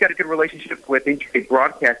 But we've got a good relationship with Interstate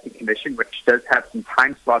Broadcasting Commission, which does have some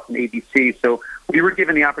time slots in ABC. So we were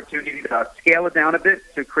given the opportunity to scale it down a bit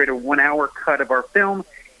to create a 1-hour cut of our film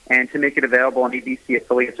and to make it available on ABC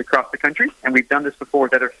affiliates across the country. And we've done this before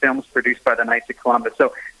with other films produced by the Knights of Columbus.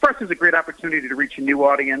 So for us, it was a great opportunity to reach a new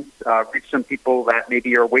audience, reach some people that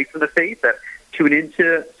maybe are away from the faith, that tune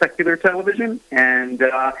into secular television, and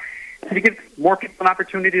to give more people an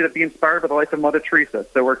opportunity to be inspired by the life of Mother Teresa.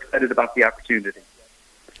 So we're excited about the opportunity.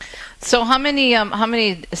 So how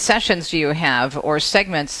many sessions do you have or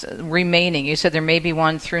segments remaining? You said there may be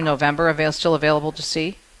one through November still available to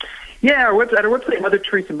see? Yeah, at our website,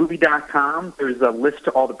 MotherTeresaMovie.com, there's a list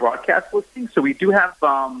to all the broadcast listings. So we do have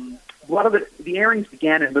a lot of the airings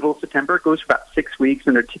began in the middle of September. It goes for about 6 weeks,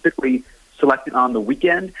 and they're typically selected on the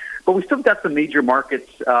weekend. But we still got some major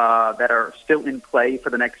markets that are still in play for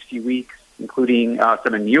the next few weeks, including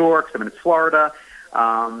some in New York, some in Florida,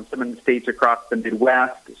 some in the states across the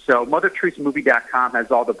Midwest. So MotherTeresaMovie.com has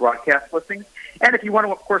all the broadcast listings. And if you want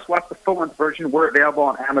to, of course, watch the full-length version, we're available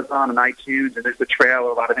on Amazon and iTunes, and there's a trailer,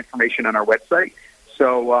 a lot of information on our website.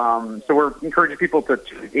 So we're encouraging people to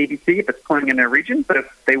ABC if it's playing in their region, but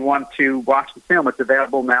if they want to watch the film, it's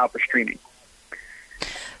available now for streaming.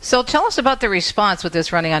 So tell us about the response with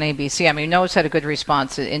this running on ABC. I mean, we know it's had a good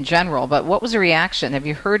response in general, but what was the reaction? Have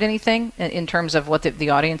you heard anything in terms of what the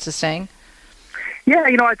audience is saying? Yeah,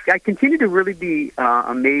 I continue to really be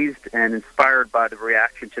amazed and inspired by the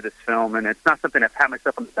reaction to this film, and it's not something I've pat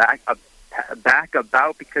myself on the back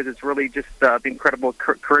about because it's really just the incredible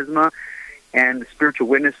charisma and the spiritual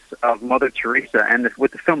witness of Mother Teresa. And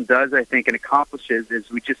what the film does, I think, and accomplishes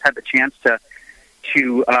is we just had the chance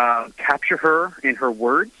to capture her in her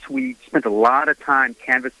words. We spent a lot of time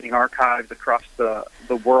canvassing archives across the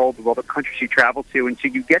world of all the countries she traveled to, and so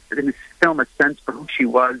you get in this film a sense for who she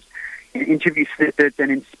was, in interview snippets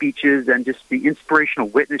and in speeches, and just the inspirational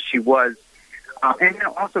witness she was. And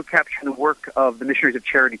also capturing the work of the Missionaries of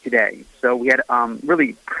Charity today. So we had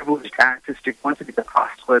really privileged access to once again the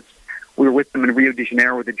apostolates. We were with them in Rio de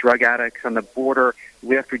Janeiro with the drug addicts on the border,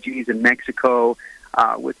 refugees in Mexico,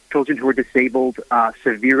 with children who were disabled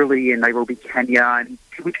severely in Nairobi, Kenya, and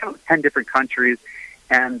we traveled to 10 different countries.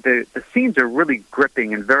 And the scenes are really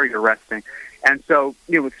gripping and very arresting. And so,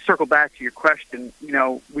 circle back to your question,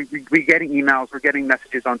 we're getting emails, we're getting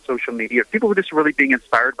messages on social media. People are just really being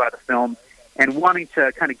inspired by the film and wanting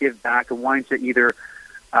to kind of give back and wanting to either,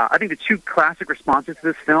 I think the two classic responses to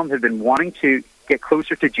this film have been wanting to get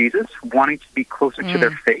closer to Jesus, wanting to be closer to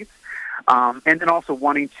their faith, and then also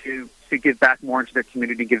wanting to give back more into their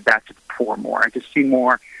community, give back to the poor more, and to see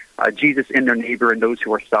more Jesus in their neighbor and those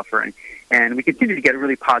who are suffering. And we continue to get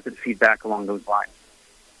really positive feedback along those lines.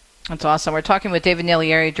 That's awesome. We're talking with David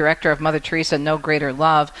Nelieri, director of Mother Teresa, No Greater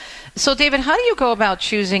Love. So, David, how do you go about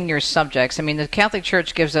choosing your subjects? I mean, the Catholic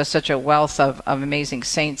Church gives us such a wealth of amazing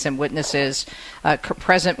saints and witnesses,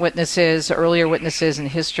 present witnesses, earlier witnesses in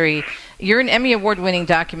history. You're an Emmy Award-winning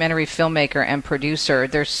documentary filmmaker and producer.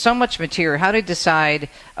 There's so much material. How do you decide,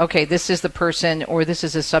 okay, this is the person or this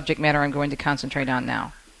is the subject matter I'm going to concentrate on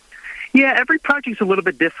now? Yeah, every project's a little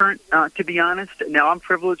bit different, to be honest. Now, I'm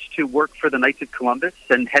privileged to work for the Knights of Columbus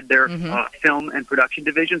and head their film and production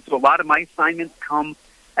division, so a lot of my assignments come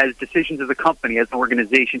as decisions as a company, as an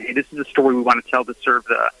organization. Hey, this is a story we want to tell to serve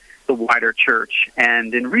the wider church.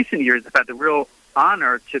 And in recent years, I've had the real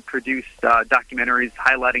honor to produce documentaries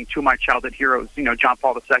highlighting two of my childhood heroes, John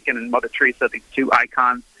Paul II and Mother Teresa, these two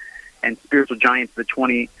icons and spiritual giants of the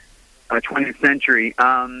 20th century.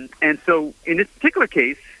 And so in this particular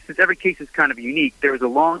case, since every case is kind of unique, there was a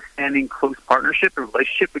long-standing close partnership, a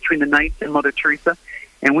relationship between the Knights and Mother Teresa.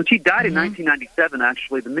 And when she died in 1997,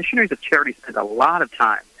 actually, the Missionaries of Charity spent a lot of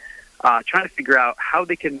time trying to figure out how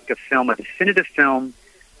they could make a film, a definitive film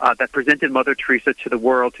that presented Mother Teresa to the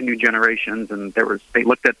world, to new generations. And they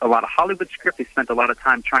looked at a lot of Hollywood script. They spent a lot of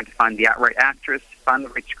time trying to find the right actress, find the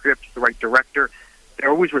right script, the right director. They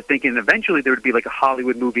always were thinking eventually there would be like a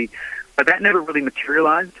Hollywood movie, but that never really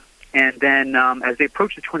materialized. And then as they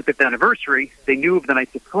approached the 25th anniversary, they knew of the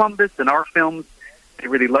Knights of Columbus and our films. They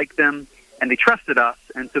really liked them. and they trusted us,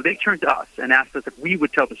 and so they turned to us and asked us if we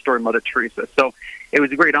would tell the story of Mother Teresa. So it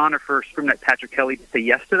was a great honor for Screaming at Patrick Kelly to say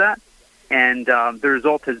yes to that, and the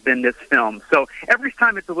result has been this film. So every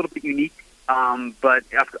time it's a little bit unique, but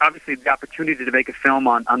obviously the opportunity to make a film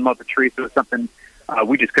on Mother Teresa was something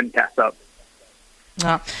we just couldn't pass up.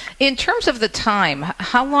 In terms of the time,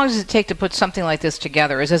 how long does it take to put something like this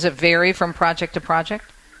together? Does it vary from project to project?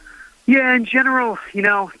 Yeah, in general,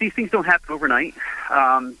 these things don't happen overnight.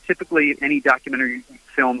 Typically, any documentary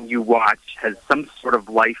film you watch has some sort of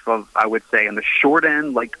life of, I would say, on the short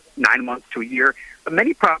end, like 9 months to a year. But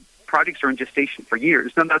many projects are in gestation for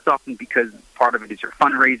years. And that's often because part of it is your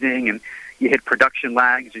fundraising and you hit production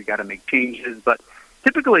lags, you got to make changes. But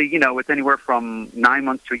typically, it's anywhere from 9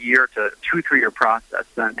 months to a year to 2-3 year process.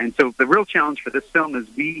 And so the real challenge for this film is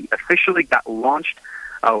we officially got launched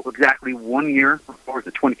exactly 1 year before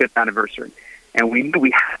the 25th anniversary. And we knew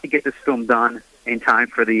we had to get this film done in time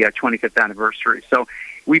for the 25th anniversary. So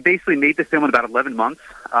we basically made the film in about 11 months,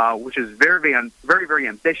 which is very, very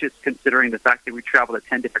ambitious considering the fact that we traveled to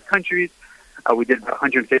 10 different countries. We did about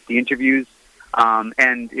 150 interviews,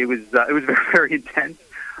 and it was very, very intense.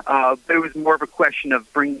 But it was more of a question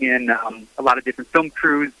of bringing in a lot of different film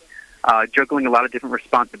crews, juggling a lot of different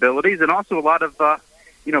responsibilities, and also a lot of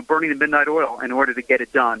burning the midnight oil in order to get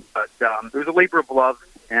it done. But it was a labor of love,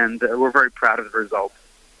 and we're very proud of the results.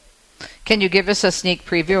 Can you give us a sneak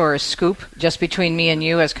preview or a scoop, just between me and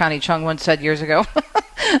you, as Connie Chung once said years ago,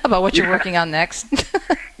 about what you're working on next?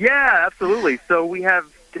 Yeah, absolutely. So we have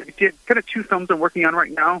kind of 2 films I'm working on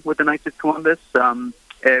right now with the Knights of Columbus.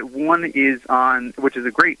 One is which is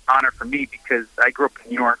a great honor for me because I grew up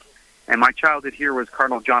in New York, and my childhood here was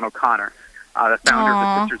Cardinal John O'Connor, the founder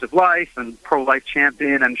of the Sisters of Life and pro-life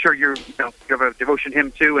champion. I'm sure you have a devotion to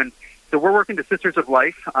him too. And so we're working the Sisters of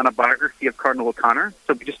Life on a biography of Cardinal O'Connor.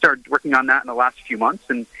 So we just started working on that in the last few months,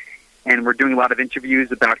 and we're doing a lot of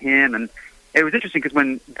interviews about him. And it was interesting because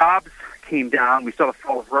when Dobbs came down, we saw the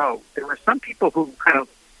fall of Roe. There were some people who kind of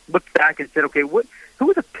looked back and said, okay, who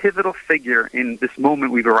was a pivotal figure in this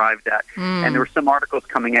moment we've arrived at? And there were some articles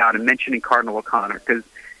coming out and mentioning Cardinal O'Connor because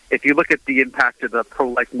if you look at the impact of the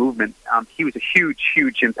pro-life movement, he was a huge,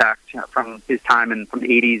 huge impact from his time and from the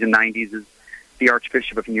 80s and 90s as the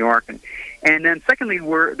Archbishop of New York. And then secondly,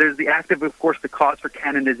 there's the active, of course, the cause for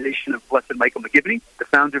canonization of Blessed Michael McGivney, the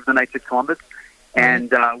founder of the Knights of Columbus.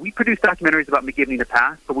 And we produced documentaries about McGivney in the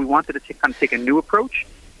past, but we wanted to kind of take a new approach.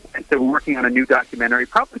 And so we're working on a new documentary,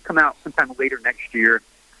 probably come out sometime later next year,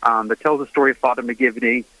 that tells the story of Father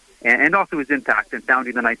McGivney and also his impact in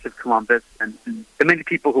founding the Knights of Columbus and the many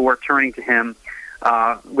people who are turning to him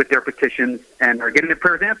with their petitions and are getting their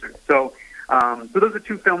prayers answered. So those are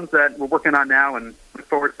 2 films that we're working on now, and look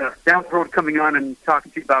forward to down the road coming on and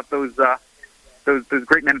talking to you about those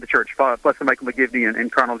great men of the church, Blessed Michael McGivney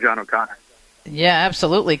and Cardinal John O'Connor. Yeah,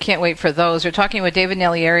 absolutely. Can't wait for those. We're talking with David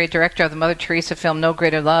Nalieri, director of the Mother Teresa film No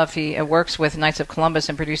Greater Love. He works with Knights of Columbus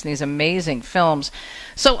in producing these amazing films.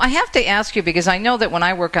 So I have to ask you, because I know that when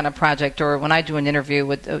I work on a project or when I do an interview,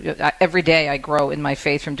 with every day I grow in my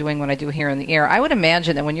faith from doing what I do here in the air. I would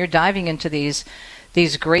imagine that when you're diving into these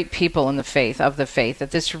great people in the faith,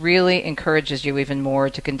 that this really encourages you even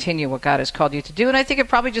more to continue what God has called you to do. And I think it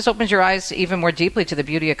probably just opens your eyes even more deeply to the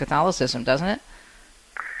beauty of Catholicism, doesn't it?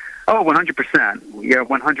 Oh, 100%. Yeah,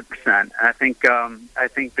 100%. I think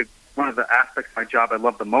that one of the aspects of my job I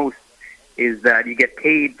love the most is that you get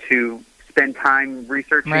paid to spend time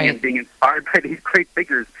researching and being inspired by these great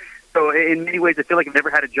figures. So in many ways, I feel like I've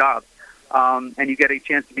never had a job, and you get a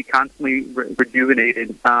chance to be constantly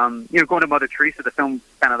rejuvenated. Going to Mother Teresa, the film,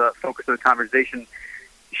 kind of the focus of the conversation.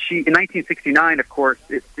 She, in 1969, of course,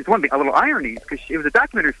 it's one of the little ironies because it was a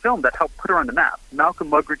documentary film that helped put her on the map. Malcolm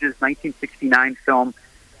Muggeridge's 1969 film.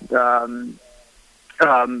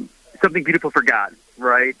 Something Beautiful for God,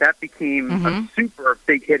 right? That became a super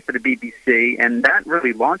big hit for the BBC, and that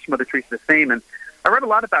really launched Mother Teresa to fame. And I read a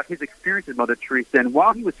lot about his experience with Mother Teresa, and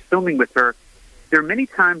while he was filming with her, there are many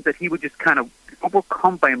times that he would just kind of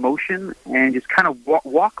overcome by emotion and just kind of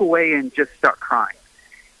walk away and just start crying.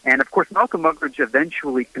 And, of course, Malcolm Muggeridge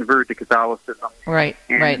eventually converted to Catholicism. Right.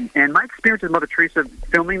 And my experience with Mother Teresa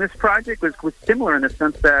filming this project was similar in the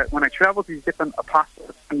sense that when I traveled to these different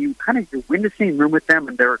apostles, you're in the same room with them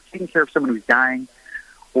and they're taking care of someone who's dying,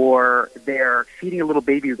 or they're feeding a little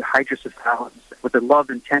baby with hydrocephalus with the love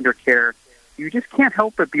and tender care, you just can't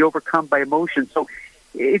help but be overcome by emotion. So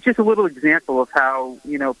it's just a little example of how,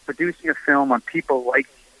 producing a film on people like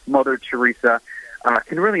Mother Teresa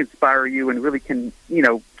can really inspire you and really can,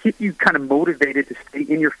 keep you kind of motivated to stay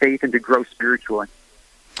in your faith and to grow spiritually.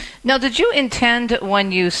 Now, did you intend,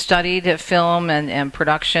 when you studied film and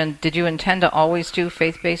production, did you intend to always do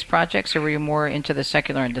faith-based projects, or were you more into the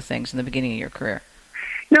secular end of things in the beginning of your career?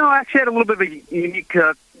 No, I actually had a little bit of a unique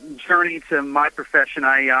journey to my profession.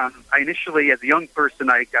 I initially, as a young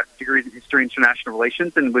person, I got degrees in history and international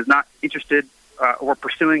relations and was not interested or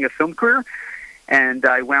pursuing a film career. And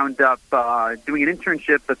I wound up doing an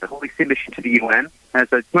internship at the Holy See Mission to the UN. When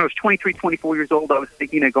I was 23, 24 years old, I was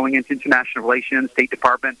thinking of going into international relations, State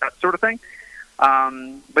Department, that sort of thing.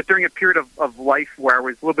 But during a period of life where I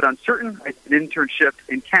was a little bit uncertain, I did an internship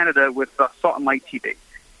in Canada with Salt and Light TV.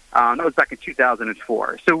 That was back in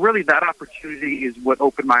 2004. So really that opportunity is what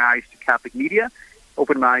opened my eyes to Catholic media,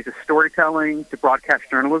 opened my eyes to storytelling, to broadcast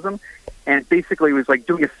journalism. And basically it was like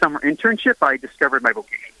doing a summer internship, I discovered my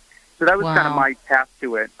vocation. So that was kind of my path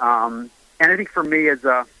to it. And I think for me as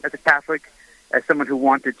a Catholic, as someone who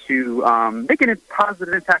wanted to make a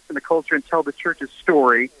positive impact in the culture and tell the church's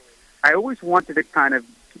story, I always wanted to kind of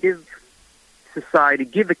give society,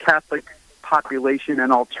 give the Catholic population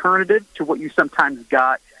an alternative to what you sometimes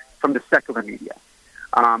got from the secular media.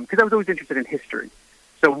 Because I was always interested in history.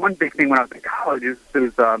 So one big thing when I was in college is there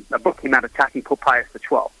was a book came out attacking Pope Pius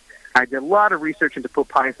XII. I did a lot of research into Pope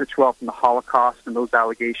Pius XII and the Holocaust and those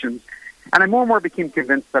allegations. And I more and more became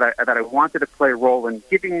convinced that I wanted to play a role in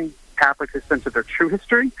giving Catholics a sense of their true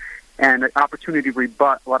history and an opportunity to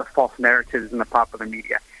rebut a lot of false narratives in the popular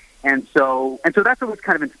media. And so that's what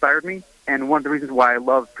kind of inspired me. And one of the reasons why I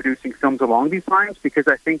love producing films along these lines, because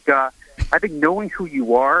I think knowing who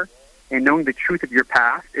you are and knowing the truth of your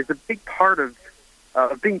past is a big part of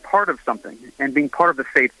being part of something and being part of the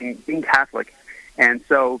faith, being Catholic. And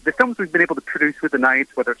so the films we've been able to produce with the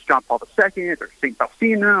Knights, whether it's John Paul II or St.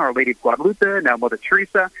 Faustina, Our Lady of Guadalupe, now Mother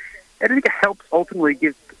Teresa, I think it helps ultimately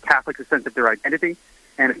give Catholics a sense of their identity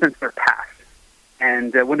and a sense of their past.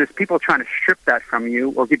 And when there's people trying to strip that from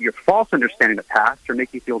you or give you a false understanding of the past or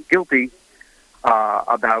make you feel guilty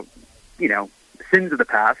about, sins of the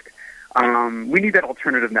past, we need that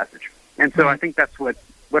alternative message. And so I think that's what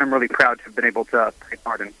I'm really proud to have been able to take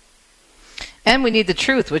part in. And we need the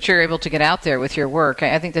truth, which you're able to get out there with your work.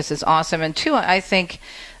 I think this is awesome. And two, I think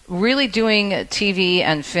really doing TV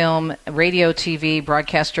and film, radio, TV,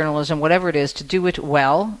 broadcast journalism, whatever it is, to do it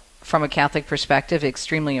well from a Catholic perspective,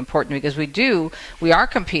 extremely important, because we are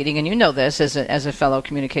competing, and you know this as a fellow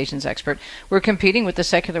communications expert, we're competing with the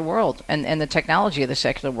secular world and the technology of the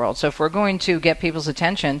secular world. So if we're going to get people's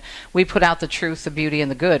attention, we put out the truth, the beauty,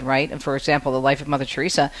 and the good, right? And for example, the life of Mother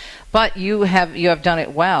Teresa. But you have done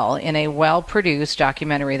it well in a well-produced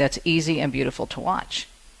documentary that's easy and beautiful to watch.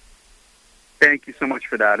 Thank you so much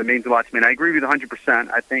for that. It means a lot to me. And I agree with you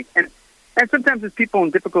 100%, I think. And sometimes there's people in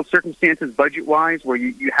difficult circumstances, budget-wise, where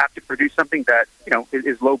you have to produce something that,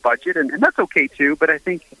 is low budget, and that's okay, too. But I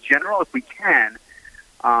think, in general, if we can,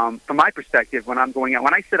 from my perspective, when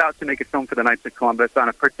I set out to make a film for the Knights of Columbus, on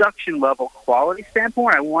a production-level quality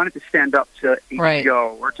standpoint, I wanted to stand up to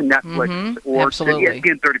HBO or to Netflix or to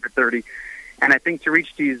ESPN 30 for 30. And I think to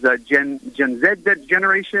reach these Gen Z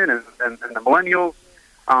generation and the millennials,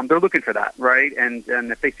 they're looking for that, right? And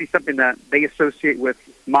if they see something that they associate with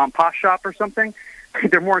mom and pop shop or something,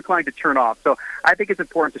 they're more inclined to turn off. So I think it's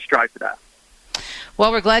important to strive for that. Well,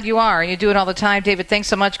 we're glad you are, and you do it all the time. David, thanks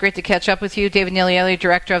so much. Great to catch up with you. David Nilieli,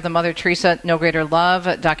 director of the Mother Teresa No Greater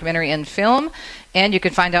Love documentary and film. And you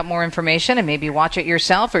can find out more information and maybe watch it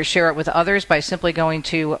yourself or share it with others by simply going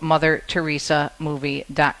to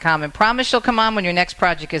MotherTeresaMovie.com. And promise you'll come on when your next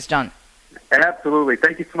project is done. Absolutely.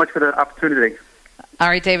 Thank you so much for the opportunity. All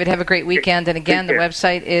right, David, have a great weekend. And again, the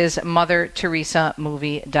website is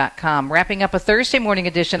MotherTeresaMovie.com. Wrapping up a Thursday morning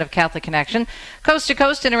edition of Catholic Connection, coast to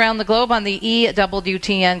coast and around the globe on the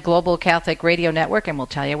EWTN Global Catholic Radio Network. And we'll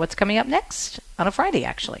tell you what's coming up next on a Friday,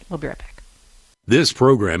 actually. We'll be right back. This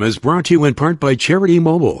program is brought to you in part by Charity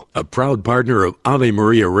Mobile, a proud partner of Ave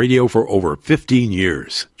Maria Radio for over 15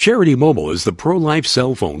 years. Charity Mobile is the pro-life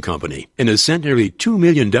cell phone company and has sent nearly $2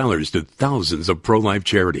 million to thousands of pro-life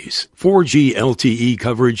charities. 4G LTE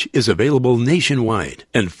coverage is available nationwide,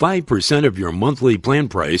 and 5% of your monthly plan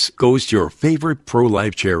price goes to your favorite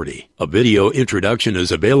pro-life charity. A video introduction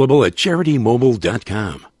is available at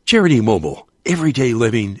CharityMobile.com. Charity Mobile, everyday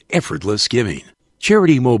living, effortless giving.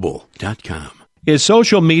 CharityMobile.com. Is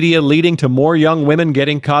social media leading to more young women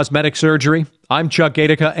getting cosmetic surgery? I'm Chuck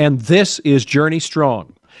Gatica, and this is Journey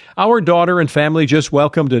Strong. Our daughter and family just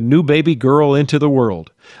welcomed a new baby girl into the world.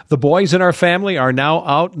 The boys in our family are now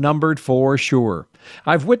outnumbered for sure.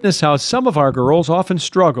 I've witnessed how some of our girls often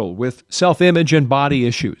struggle with self-image and body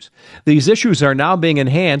issues. These issues are now being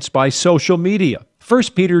enhanced by social media. 1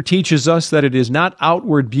 Peter teaches us that it is not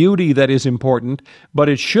outward beauty that is important, but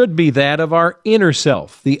it should be that of our inner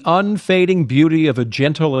self, the unfading beauty of a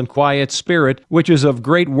gentle and quiet spirit, which is of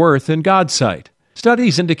great worth in God's sight.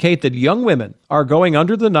 Studies indicate that young women are going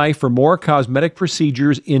under the knife for more cosmetic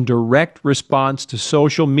procedures in direct response to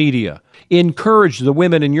social media. Encourage the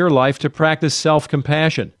women in your life to practice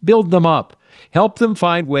self-compassion. Build them up. Help them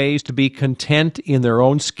find ways to be content in their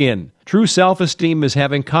own skin. True self-esteem is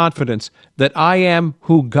having confidence that I am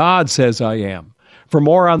who God says I am. For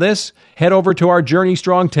more on this, head over to our Journey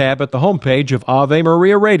Strong tab at the homepage of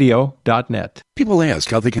AveMariaRadio.net. People ask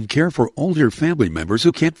how they can care for older family members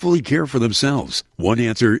who can't fully care for themselves. One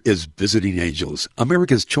answer is Visiting Angels,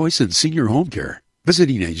 America's choice in senior home care.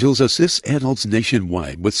 Visiting Angels assists adults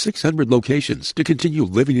nationwide with 600 locations to continue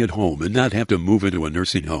living at home and not have to move into a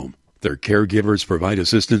nursing home. Their caregivers provide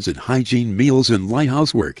assistance in hygiene, meals, and light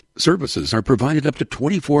housework. Services are provided up to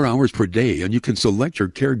 24 hours per day, and you can select your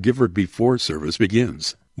caregiver before service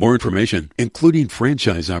begins. More information, including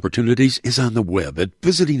franchise opportunities, is on the web at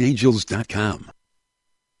visitingangels.com.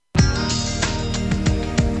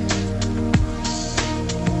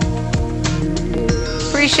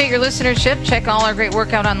 Appreciate your listenership. Check all our great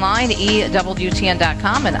work out online,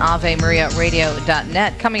 EWTN.com and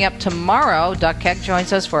AveMariaRadio.net. Coming up tomorrow, Doug Keck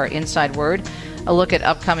joins us for our Inside Word, a look at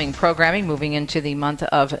upcoming programming moving into the month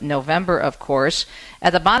of November, of course.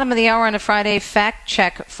 At the bottom of the hour on a Friday, Fact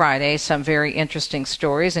Check Friday, some very interesting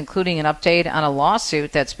stories, including an update on a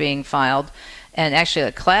lawsuit that's being filed, and actually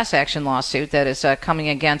a class action lawsuit that is coming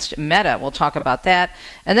against Meta. We'll talk about that.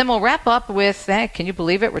 And then we'll wrap up with, can you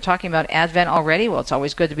believe it? We're talking about Advent already. Well, it's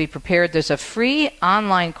always good to be prepared. There's a free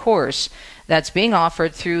online course that's being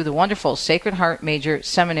offered through the wonderful Sacred Heart Major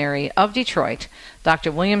Seminary of Detroit.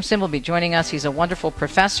 Dr. Williamson will be joining us. He's a wonderful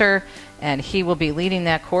professor, and he will be leading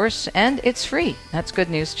that course, and it's free. That's good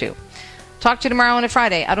news, too. Talk to you tomorrow on a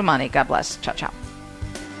Friday. Adumani. God bless. Ciao, ciao.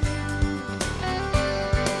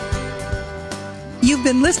 You've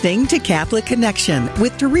been listening to Catholic Connection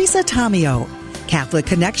with Teresa Tomeo. Catholic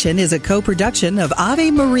Connection is a co-production of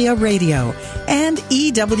Ave Maria Radio and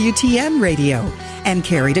EWTN Radio and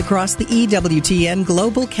carried across the EWTN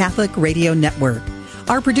Global Catholic Radio Network.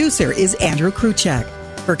 Our producer is Andrew Kruchek.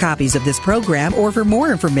 For copies of this program or for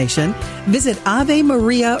more information, visit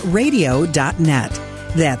AveMariaRadio.net.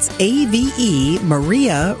 That's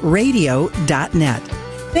AveMariaRadio.net.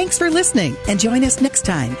 Thanks for listening, and join us next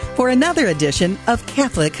time for another edition of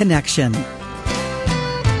Catholic Connection.